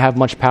authority. They didn't have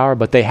much power,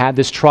 but they had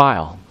this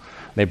trial.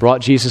 They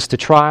brought Jesus to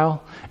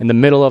trial in the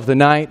middle of the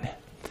night,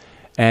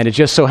 and it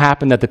just so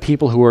happened that the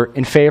people who were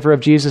in favor of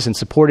Jesus and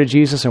supported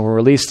Jesus and were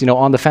released,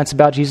 on the fence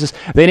about Jesus,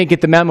 they didn't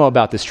get the memo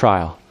about this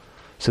trial.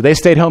 So they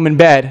stayed home in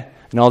bed,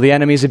 and all the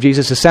enemies of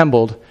Jesus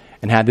assembled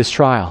and had this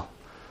trial.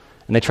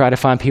 And they tried to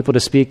find people to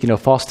speak,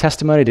 false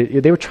testimony.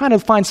 They were trying to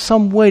find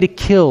some way to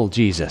kill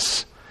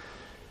Jesus.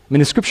 I mean,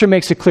 the scripture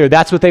makes it clear.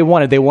 That's what they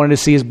wanted. They wanted to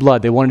see his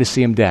blood. They wanted to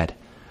see him dead.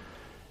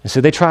 And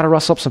so they try to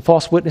rustle up some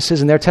false witnesses,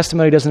 and their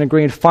testimony doesn't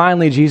agree. And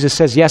finally, Jesus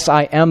says, yes,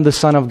 I am the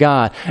Son of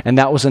God. And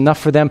that was enough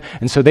for them.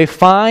 And so they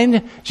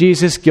find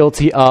Jesus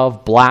guilty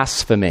of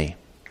blasphemy.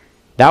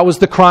 That was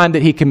the crime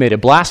that he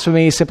committed.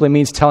 Blasphemy simply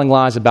means telling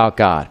lies about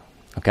God.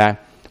 Okay?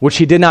 Which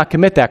he did not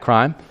commit that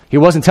crime. He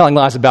wasn't telling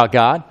lies about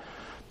God,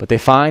 but they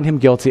find him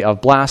guilty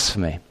of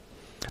blasphemy.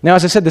 Now,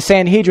 as I said, the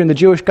Sanhedrin, the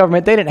Jewish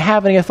government, they didn't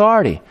have any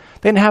authority.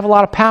 They didn't have a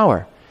lot of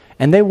power.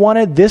 And they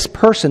wanted this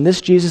person, this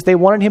Jesus, they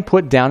wanted him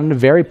put down in a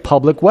very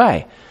public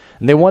way.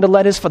 And they wanted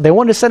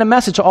to send a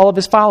message to all of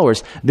his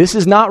followers. This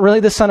is not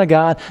really the Son of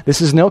God. This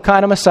is no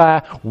kind of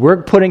Messiah.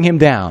 We're putting him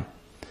down.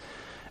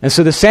 And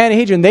so the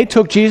Sanhedrin, they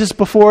took Jesus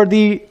before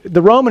the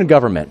Roman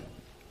government,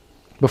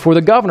 before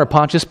the governor,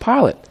 Pontius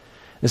Pilate.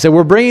 They said,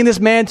 we're bringing this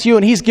man to you,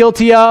 and he's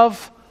guilty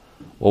of,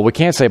 well, we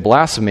can't say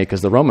blasphemy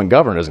because the Roman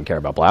governor doesn't care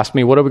about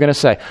blasphemy. What are we going to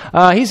say?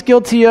 He's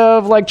guilty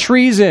of,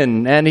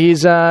 treason, and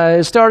he's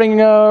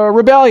starting a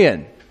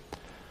rebellion.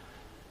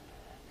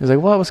 He's like,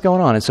 well, what's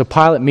going on? And so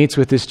Pilate meets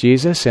with this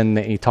Jesus, and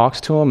he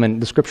talks to him,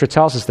 and the scripture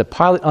tells us that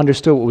Pilate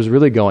understood what was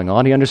really going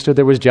on. He understood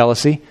there was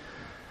jealousy.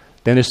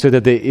 They understood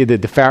that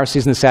the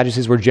Pharisees and the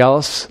Sadducees were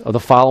jealous of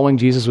the following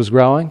Jesus was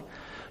growing.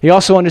 He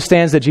also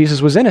understands that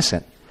Jesus was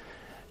innocent.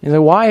 He's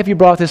like, why have you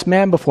brought this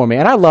man before me?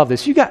 And I love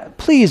this.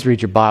 Please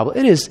read your Bible.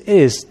 It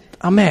is,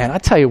 oh man, I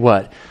tell you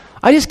what.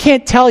 I just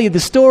can't tell you the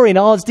story in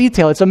all its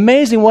detail. It's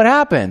amazing what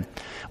happened.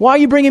 Why are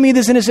you bringing me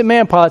this innocent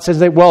man? Pilate says,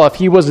 well, if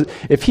he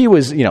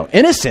was,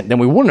 innocent, then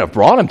we wouldn't have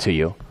brought him to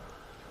you.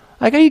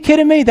 Like, are you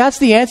kidding me? That's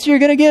the answer you're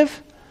going to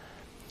give?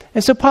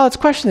 And so Pilate's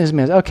question is,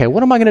 okay,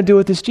 what am I going to do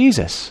with this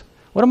Jesus?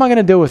 What am I going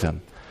to do with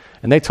him?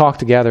 And they talk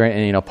together,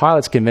 and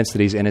Pilate's convinced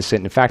that he's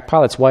innocent. In fact,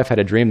 Pilate's wife had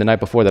a dream the night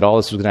before that all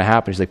this was going to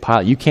happen. She's like,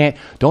 Pilate,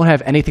 don't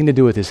have anything to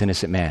do with this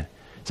innocent man.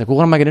 It's like, well,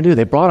 what am I going to do?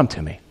 They brought him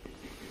to me.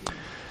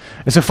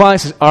 And so finally he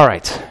says, all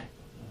right,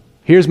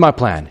 here's my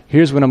plan.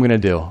 Here's what I'm going to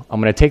do. I'm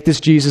going to take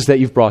this Jesus that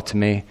you've brought to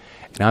me,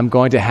 and I'm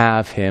going to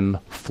have him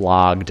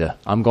flogged.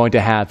 I'm going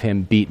to have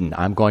him beaten.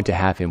 I'm going to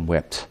have him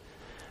whipped.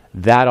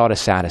 That ought to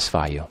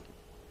satisfy you.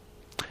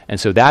 And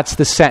so that's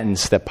the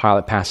sentence that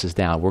Pilate passes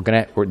down.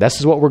 This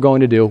is what we're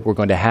going to do. We're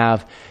going to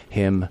have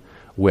him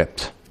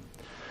whipped.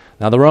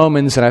 Now the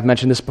Romans, and I've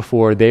mentioned this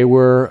before, they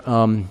were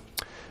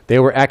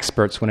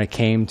experts when it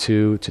came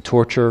to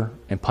torture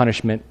and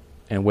punishment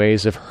and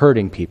ways of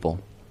hurting people.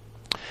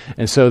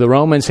 And so the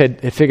Romans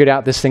had figured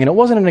out this thing, and it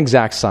wasn't an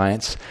exact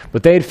science,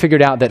 but they had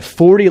figured out that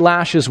 40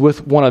 lashes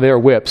with one of their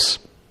whips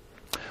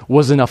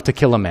was enough to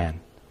kill a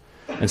man.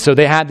 And so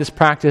they had this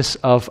practice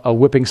of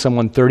whipping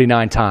someone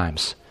 39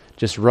 times.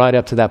 Just right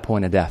up to that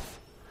point of death.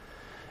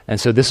 And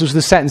so this was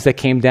the sentence that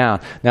came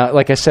down. Now,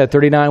 like I said,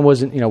 39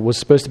 was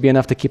supposed to be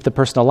enough to keep the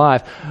person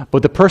alive,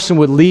 but the person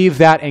would leave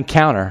that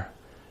encounter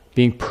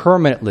being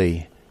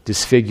permanently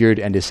disfigured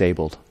and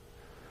disabled.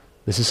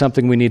 This is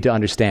something we need to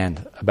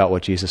understand about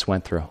what Jesus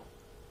went through.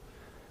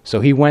 So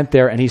he went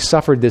there and he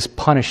suffered this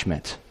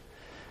punishment.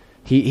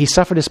 He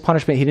suffered this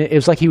punishment. It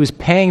was like he was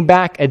paying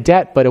back a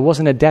debt, but it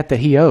wasn't a debt that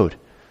he owed.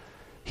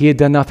 He had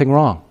done nothing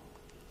wrong.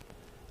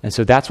 And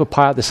so that's what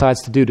Pilate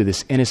decides to do to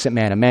this innocent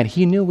man, a man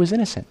he knew was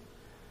innocent.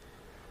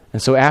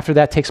 And so after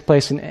that takes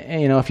place, and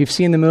if you've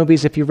seen the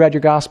movies, if you've read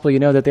your gospel, you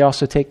know that they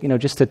also take,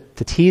 just to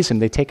tease him,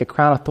 they take a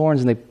crown of thorns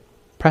and they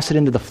press it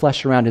into the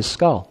flesh around his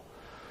skull.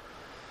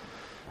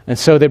 And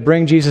so they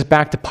bring Jesus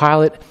back to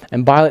Pilate,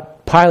 and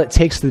Pilate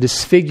takes the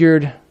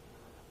disfigured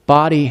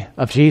body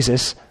of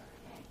Jesus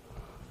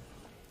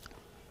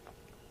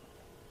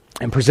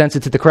and presents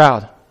it to the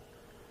crowd.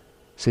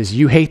 Says,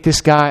 "You hate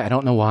this guy. I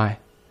don't know why.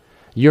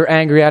 You're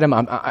angry at him.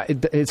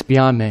 It's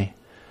beyond me.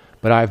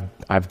 But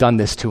I've done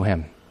this to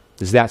him.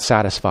 Does that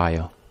satisfy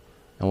you?"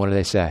 And what do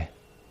they say?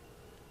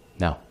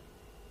 No.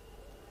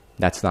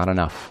 That's not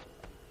enough.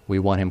 We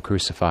want him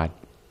crucified.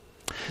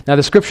 Now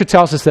the scripture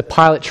tells us that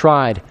Pilate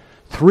tried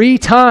 3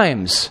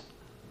 times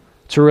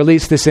to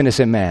release this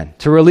innocent man,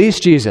 to release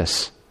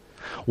Jesus.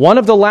 One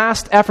of the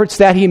last efforts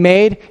that he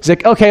made, he's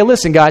like, "Okay,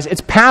 listen, guys,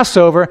 it's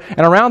Passover,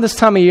 and around this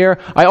time of year,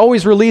 I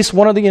always release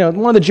one of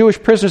the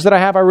Jewish prisoners that I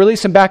have. I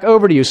release him back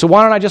over to you. So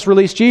why don't I just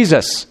release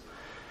Jesus?"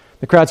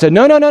 The crowd said,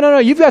 "No,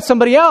 you've got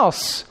somebody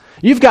else.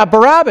 You've got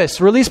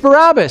Barabbas. Release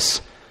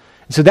Barabbas."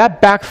 And so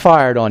that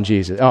backfired on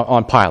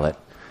on Pilate.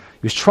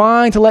 He was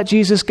trying to let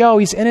Jesus go.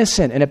 He's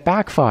innocent, and it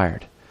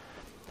backfired.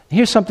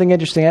 Here's something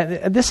interesting.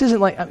 This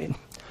isn't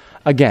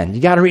again,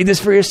 you got to read this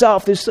for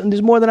yourself.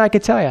 There's more than I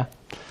could tell you.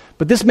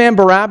 But this man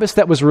Barabbas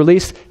that was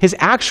released, his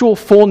actual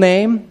full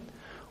name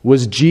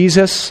was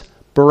Jesus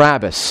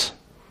Barabbas.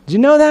 Did you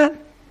know that?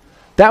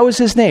 That was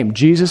his name,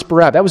 Jesus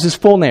Barabbas. That was his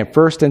full name,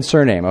 first and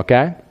surname,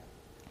 okay?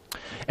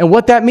 And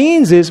what that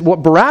means is,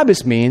 what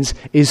Barabbas means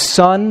is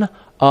Son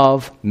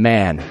of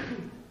Man.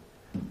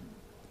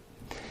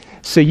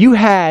 So you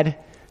had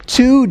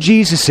 2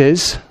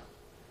 Jesuses,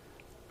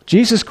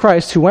 Jesus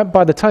Christ, who went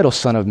by the title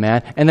Son of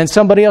Man, and then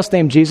somebody else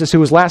named Jesus, who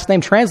was last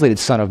name translated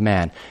Son of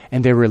Man.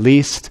 And they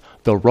released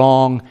the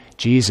wrong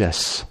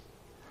Jesus.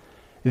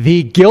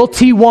 The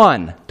guilty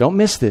one, don't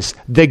miss this,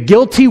 the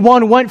guilty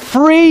one went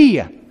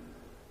free.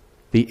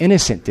 The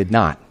innocent did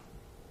not.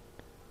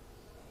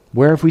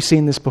 Where have we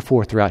seen this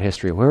before throughout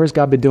history? Where has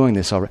God been doing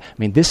this already? I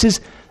mean,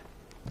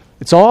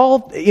 it's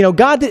all,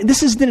 God,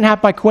 didn't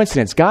happen by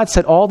coincidence. God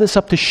set all this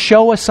up to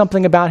show us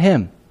something about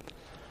him.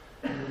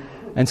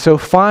 And so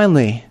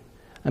finally,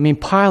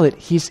 Pilate,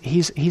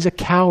 he's a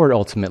coward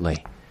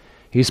ultimately.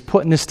 He's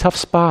put in this tough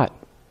spot.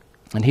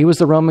 And he was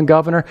the Roman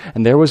governor,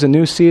 and there was a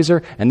new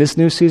Caesar, and this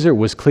new Caesar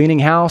was cleaning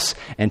house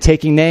and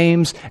taking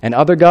names, and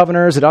other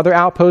governors at other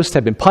outposts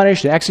had been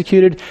punished and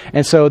executed.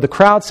 And so the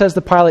crowd says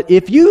to Pilate,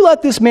 "If you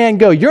let this man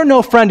go, you're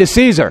no friend to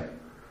Caesar.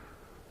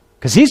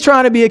 Because he's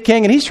trying to be a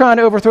king, and he's trying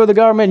to overthrow the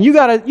government, and you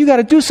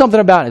gotta do something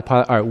about it."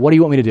 Pilate, "All right, what do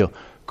you want me to do?"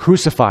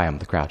 "Crucify him,"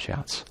 the crowd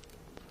shouts.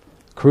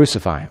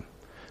 "Crucify him.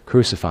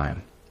 Crucify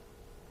him."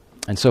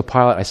 And so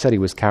Pilate, I said he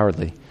was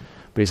cowardly.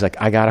 But he's like,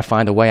 "I got to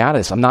find a way out of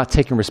this. I'm not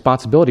taking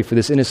responsibility for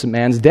this innocent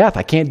man's death.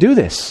 I can't do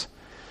this."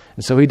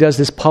 And so he does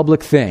this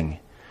public thing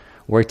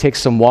where he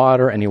takes some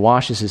water and he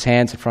washes his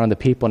hands in front of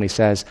the people and he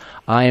says,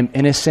 "I am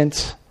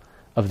innocent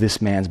of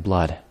this man's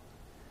blood."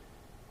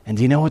 And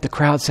do you know what the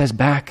crowd says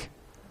back?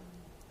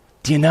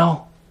 Do you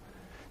know?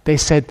 They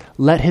said,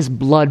 "Let his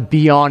blood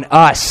be on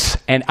us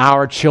and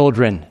our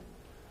children."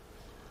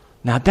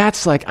 Now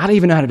that's I don't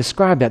even know how to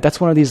describe that.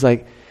 That's one of these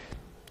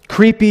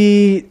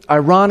creepy,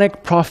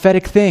 ironic,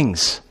 prophetic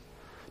things.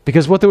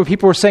 Because what the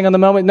people were saying on the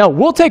moment, no,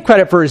 we'll take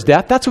credit for his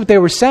death. That's what they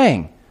were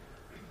saying.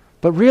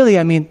 But really,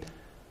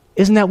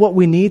 isn't that what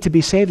we need to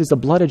be saved, is the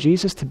blood of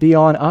Jesus to be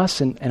on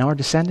us and our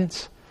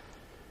descendants?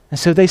 And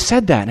so they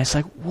said that, and it's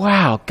like,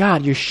 wow,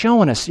 God, you're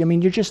showing us. You're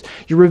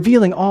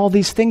revealing all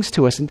these things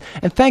to us. And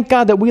thank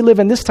God that we live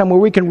in this time where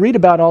we can read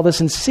about all this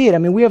and see it.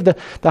 We have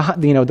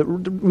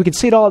we can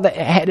see it all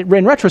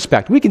in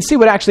retrospect. We can see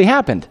what actually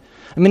happened.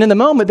 In the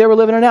moment they were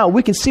living it out,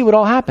 we can see what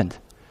all happened.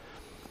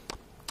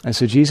 And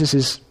so Jesus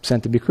is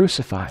sent to be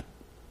crucified.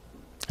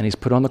 And he's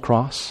put on the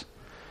cross.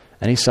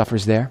 And he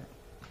suffers there.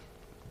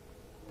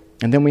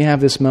 And then we have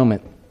this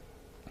moment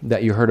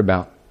that you heard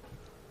about.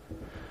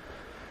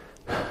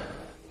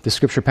 The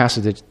scripture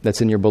passage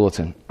that's in your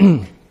bulletin.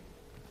 And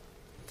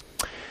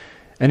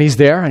he's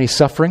there and he's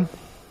suffering.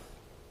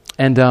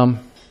 And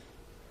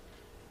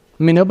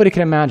nobody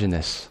can imagine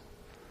this.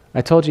 I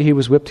told you he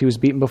was whipped, he was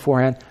beaten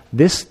beforehand.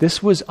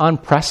 This was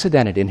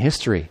unprecedented in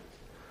history.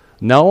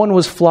 No one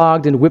was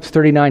flogged and whipped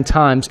 39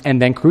 times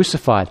and then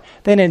crucified.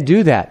 They didn't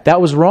do that.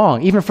 That was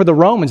wrong. Even for the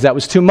Romans, that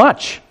was too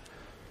much.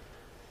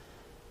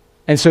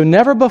 And so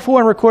never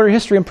before in recorded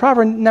history, and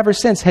probably never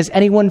since, has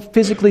anyone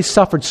physically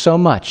suffered so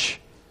much,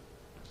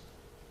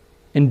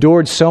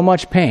 endured so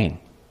much pain.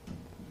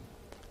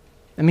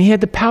 He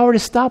had the power to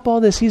stop all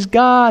this. He's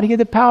God. He had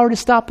the power to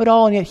stop it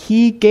all, and yet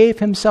he gave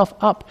himself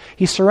up.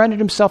 He surrendered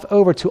himself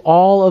over to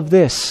all of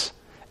this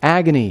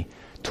agony,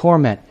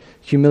 torment,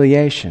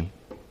 humiliation.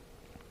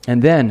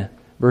 And then,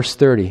 verse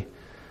 30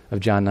 of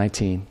John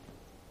 19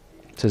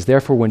 says,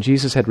 "Therefore, when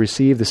Jesus had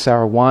received the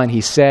sour wine,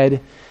 he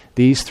said,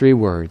 these three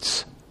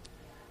words: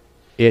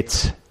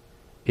 it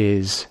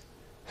is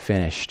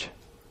finished.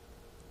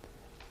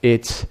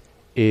 It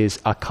is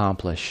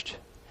accomplished.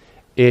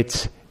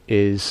 It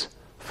is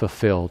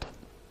fulfilled.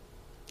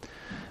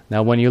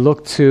 Now, when you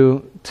look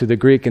to the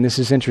Greek, and this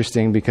is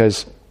interesting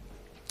because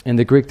in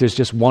the Greek there's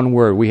just one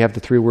word. We have the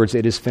three words,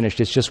 it is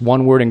finished. It's just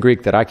one word in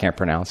Greek that I can't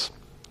pronounce.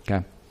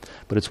 Okay?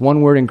 But it's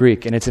one word in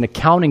Greek, and it's an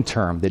accounting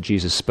term that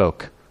Jesus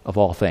spoke of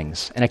all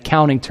things. An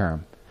accounting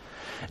term.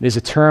 It is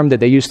a term that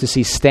they used to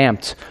see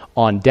stamped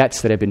on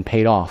debts that had been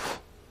paid off.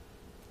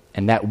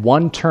 And that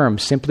one term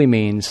simply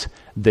means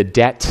the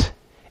debt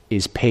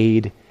is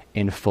paid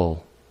in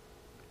full.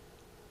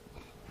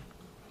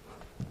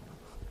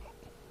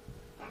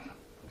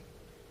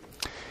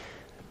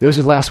 Those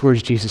are the last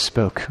words Jesus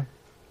spoke.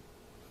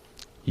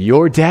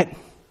 Your debt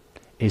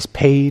is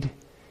paid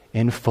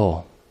in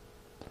full.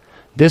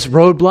 This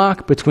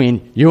roadblock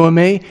between you and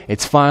me,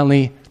 it's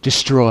finally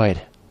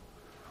destroyed.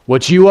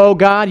 What you owe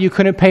God, you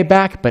couldn't pay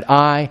back, but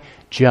I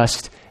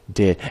just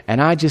did. And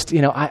I just,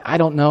 I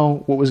don't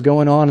know what was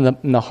going on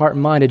in the heart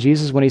and mind of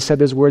Jesus when he said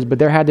those words, but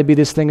there had to be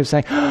this thing of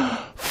saying,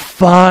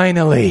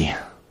 finally.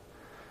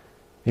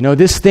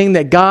 This thing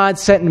that God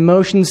set in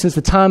motion since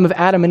the time of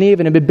Adam and Eve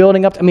and had been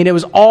building up. It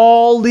was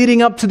all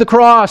leading up to the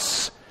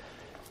cross.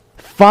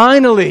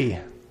 Finally,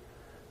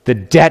 the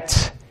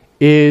debt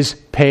is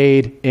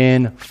paid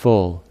in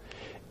full.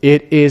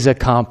 It is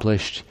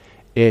accomplished.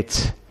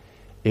 It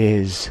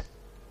is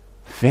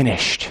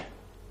finished.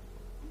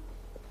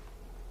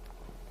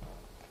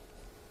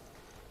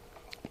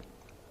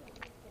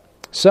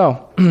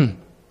 So,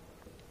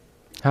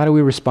 how do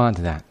we respond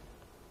to that?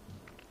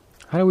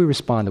 How do we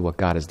respond to what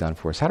God has done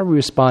for us? How do we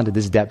respond to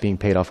this debt being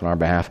paid off on our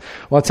behalf?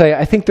 Well, I'll tell you,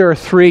 I think there are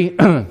three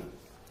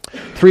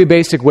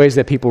basic ways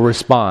that people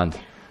respond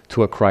to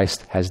what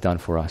Christ has done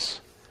for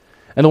us.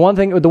 And the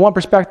one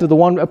perspective, the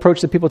one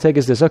approach that people take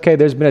is this: okay,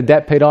 there's been a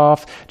debt paid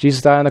off,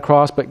 Jesus died on the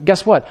cross, but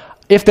guess what?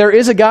 If there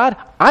is a God,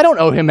 I don't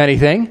owe him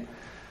anything.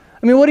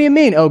 What do you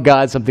mean, owe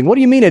God something? What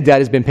do you mean a debt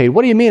has been paid?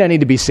 What do you mean I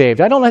need to be saved?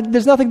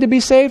 There's nothing to be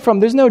saved from.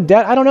 There's no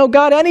debt. I don't owe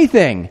God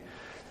anything.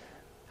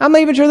 I'm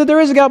not even sure that there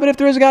is a God, but if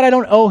there is a God, I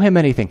don't owe him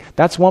anything.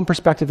 That's one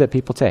perspective that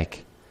people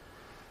take.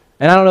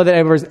 And I don't know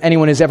that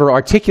anyone has ever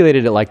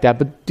articulated it like that,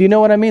 but do you know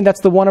what I mean?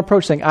 That's the one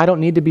approach, saying, I don't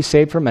need to be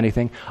saved from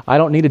anything. I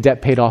don't need a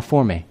debt paid off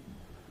for me.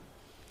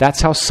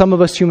 That's how some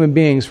of us human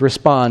beings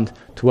respond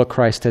to what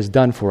Christ has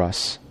done for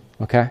us.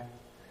 Okay?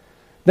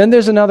 Then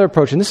there's another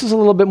approach, and this is a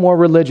little bit more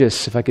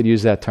religious, if I could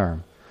use that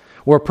term,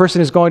 where a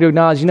person is going to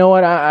acknowledge, you know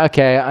what,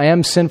 I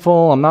am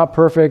sinful, I'm not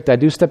perfect, I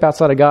do step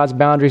outside of God's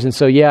boundaries, and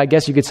so I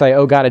guess you could say I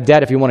owe God a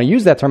debt if you want to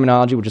use that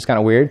terminology, which is kind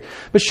of weird.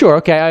 But sure,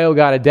 okay, I owe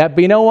God a debt,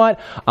 but you know what?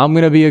 I'm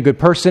going to be a good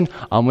person,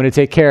 I'm going to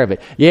take care of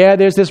it. Yeah,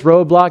 there's this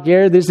roadblock,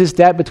 there's this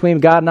debt between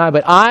God and I,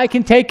 but I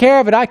can take care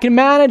of it, I can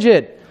manage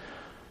it.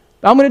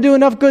 I'm going to do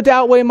enough good to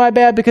outweigh my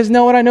bad because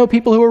I know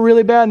people who are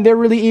really bad and they're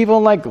really evil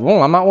and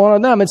I'm not one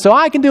of them. And so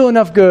I can do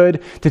enough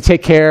good to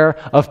take care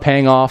of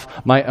paying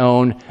off my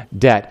own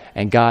debt.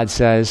 And God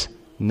says,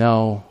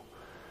 no,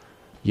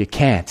 you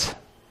can't.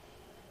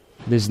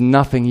 There's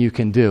nothing you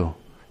can do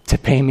to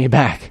pay me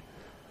back.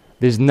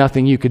 There's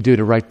nothing you could do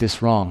to right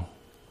this wrong.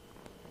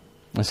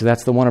 And so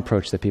that's the one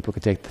approach that people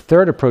can take. The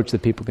third approach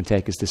that people can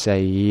take is to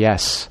say,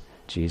 yes,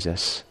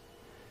 Jesus.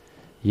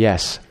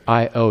 Yes,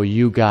 I owe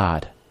you,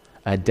 God,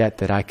 a debt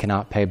that I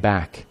cannot pay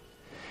back.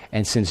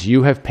 And since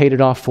you have paid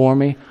it off for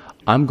me,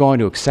 I'm going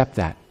to accept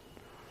that.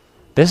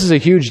 This is a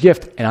huge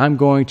gift, and I'm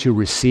going to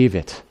receive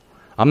it.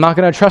 I'm not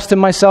going to trust in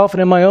myself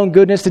and in my own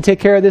goodness to take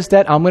care of this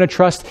debt. I'm going to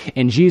trust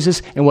in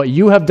Jesus and what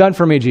you have done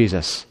for me,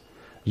 Jesus.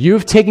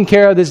 You've taken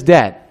care of this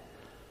debt.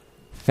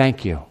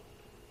 Thank you.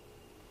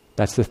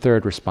 That's the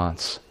third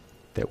response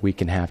that we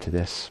can have to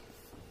this.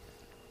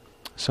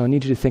 So I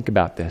need you to think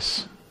about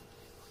this.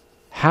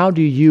 How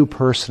do you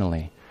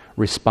personally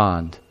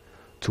respond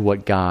to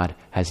what God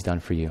has done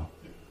for you,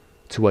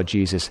 to what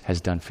Jesus has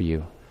done for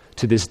you,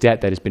 to this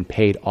debt that has been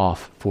paid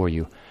off for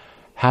you?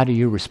 How do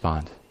you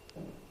respond?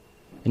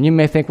 And you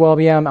may think, well,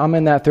 yeah, I'm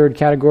in that third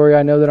category.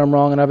 I know that I'm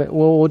wrong. And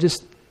we'll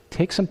just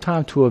take some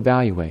time to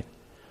evaluate.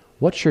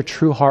 What's your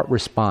true heart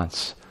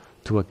response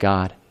to what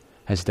God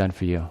has done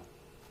for you?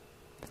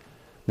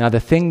 Now, the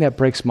thing that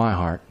breaks my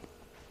heart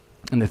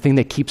and the thing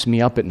that keeps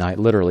me up at night,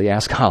 literally,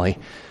 ask Holly,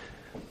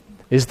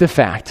 is the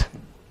fact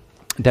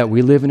that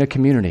we live in a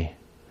community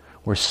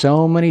where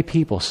so many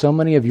people, so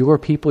many of your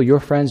people, your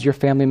friends, your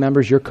family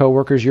members, your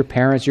coworkers, your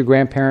parents, your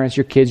grandparents,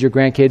 your kids, your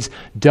grandkids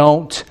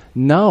don't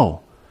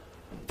know.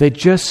 They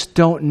just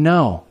don't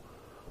know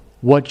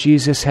what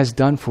Jesus has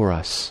done for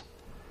us.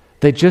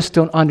 They just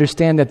don't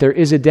understand that there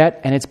is a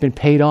debt and it's been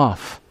paid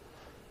off.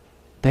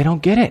 They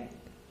don't get it.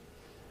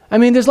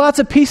 There's lots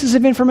of pieces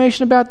of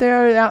information about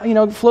there,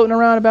 floating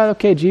around about,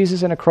 okay,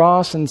 Jesus and a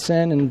cross and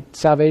sin and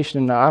salvation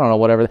and I don't know,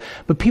 whatever.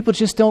 But people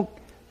just don't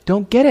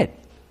get it.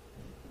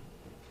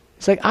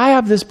 It's like, I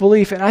have this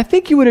belief, and I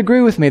think you would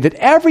agree with me, that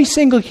every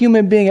single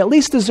human being at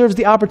least deserves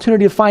the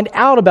opportunity to find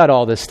out about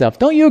all this stuff.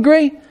 Don't you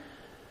agree?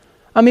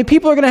 I mean,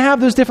 people are going to have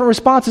those different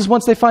responses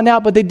once they find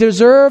out, but they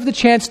deserve the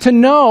chance to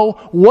know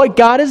what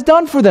God has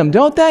done for them,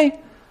 don't they?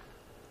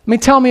 I mean,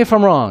 tell me if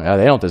I'm wrong. Oh,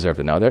 they don't deserve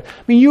to know.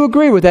 You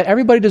agree with that.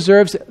 Everybody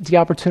deserves the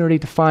opportunity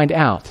to find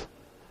out,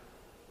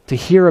 to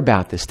hear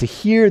about this, to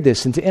hear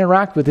this, and to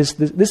interact with this.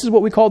 This is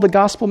what we call the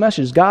gospel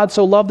message. God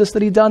so loved us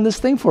that he done this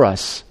thing for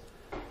us.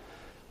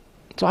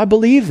 So I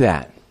believe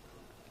that.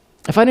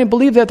 If I didn't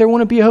believe that, there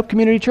wouldn't be a Hope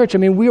Community Church. I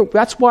mean,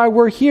 that's why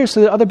we're here,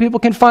 so that other people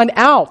can find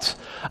out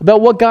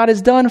about what God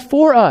has done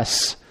for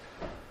us.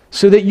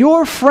 So that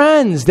your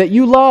friends that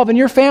you love and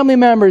your family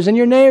members and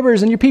your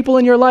neighbors and your people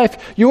in your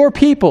life, your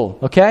people,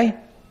 okay?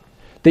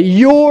 That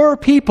your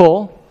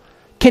people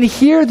can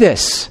hear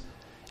this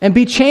and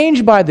be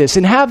changed by this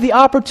and have the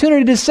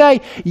opportunity to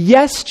say,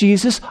 yes,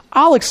 Jesus,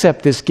 I'll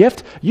accept this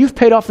gift. You've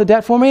paid off the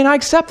debt for me and I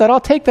accept that. I'll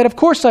take that. Of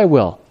course I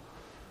will.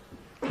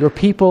 Your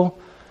people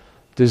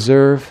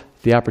deserve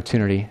the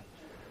opportunity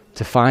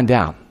to find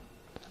out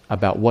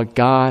about what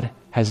God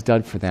has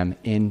done for them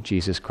in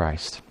Jesus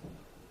Christ.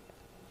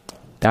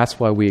 That's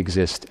why we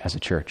exist as a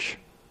church.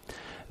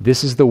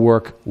 This is the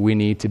work we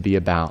need to be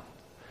about.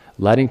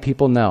 Letting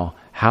people know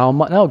how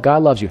much, no,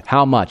 God loves you.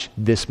 How much?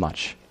 This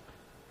much.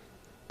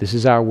 This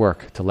is our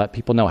work, to let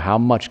people know how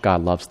much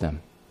God loves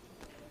them.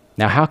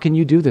 Now, how can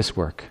you do this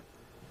work?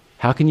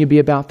 How can you be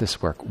about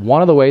this work?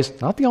 One of the ways,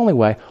 not the only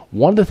way,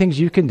 one of the things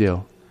you can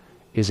do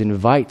is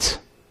invite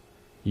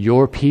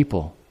your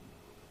people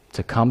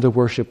to come to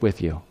worship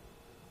with you.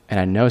 And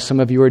I know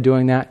some of you are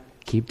doing that.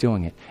 Keep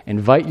doing it.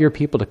 Invite your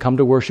people to come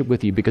to worship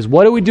with you, because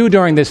what do we do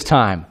during this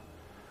time?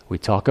 We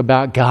talk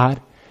about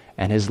God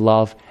and his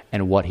love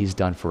and what he's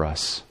done for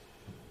us.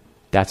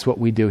 That's what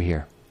we do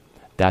here.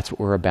 That's what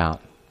we're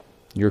about.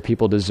 Your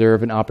people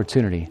deserve an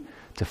opportunity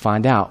to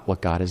find out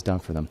what God has done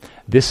for them.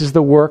 This is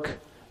the work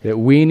that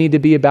we need to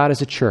be about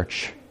as a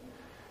church,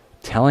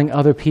 telling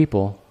other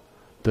people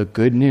the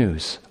good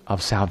news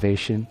of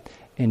salvation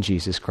in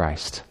Jesus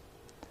Christ.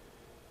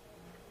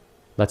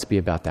 Let's be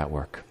about that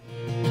work.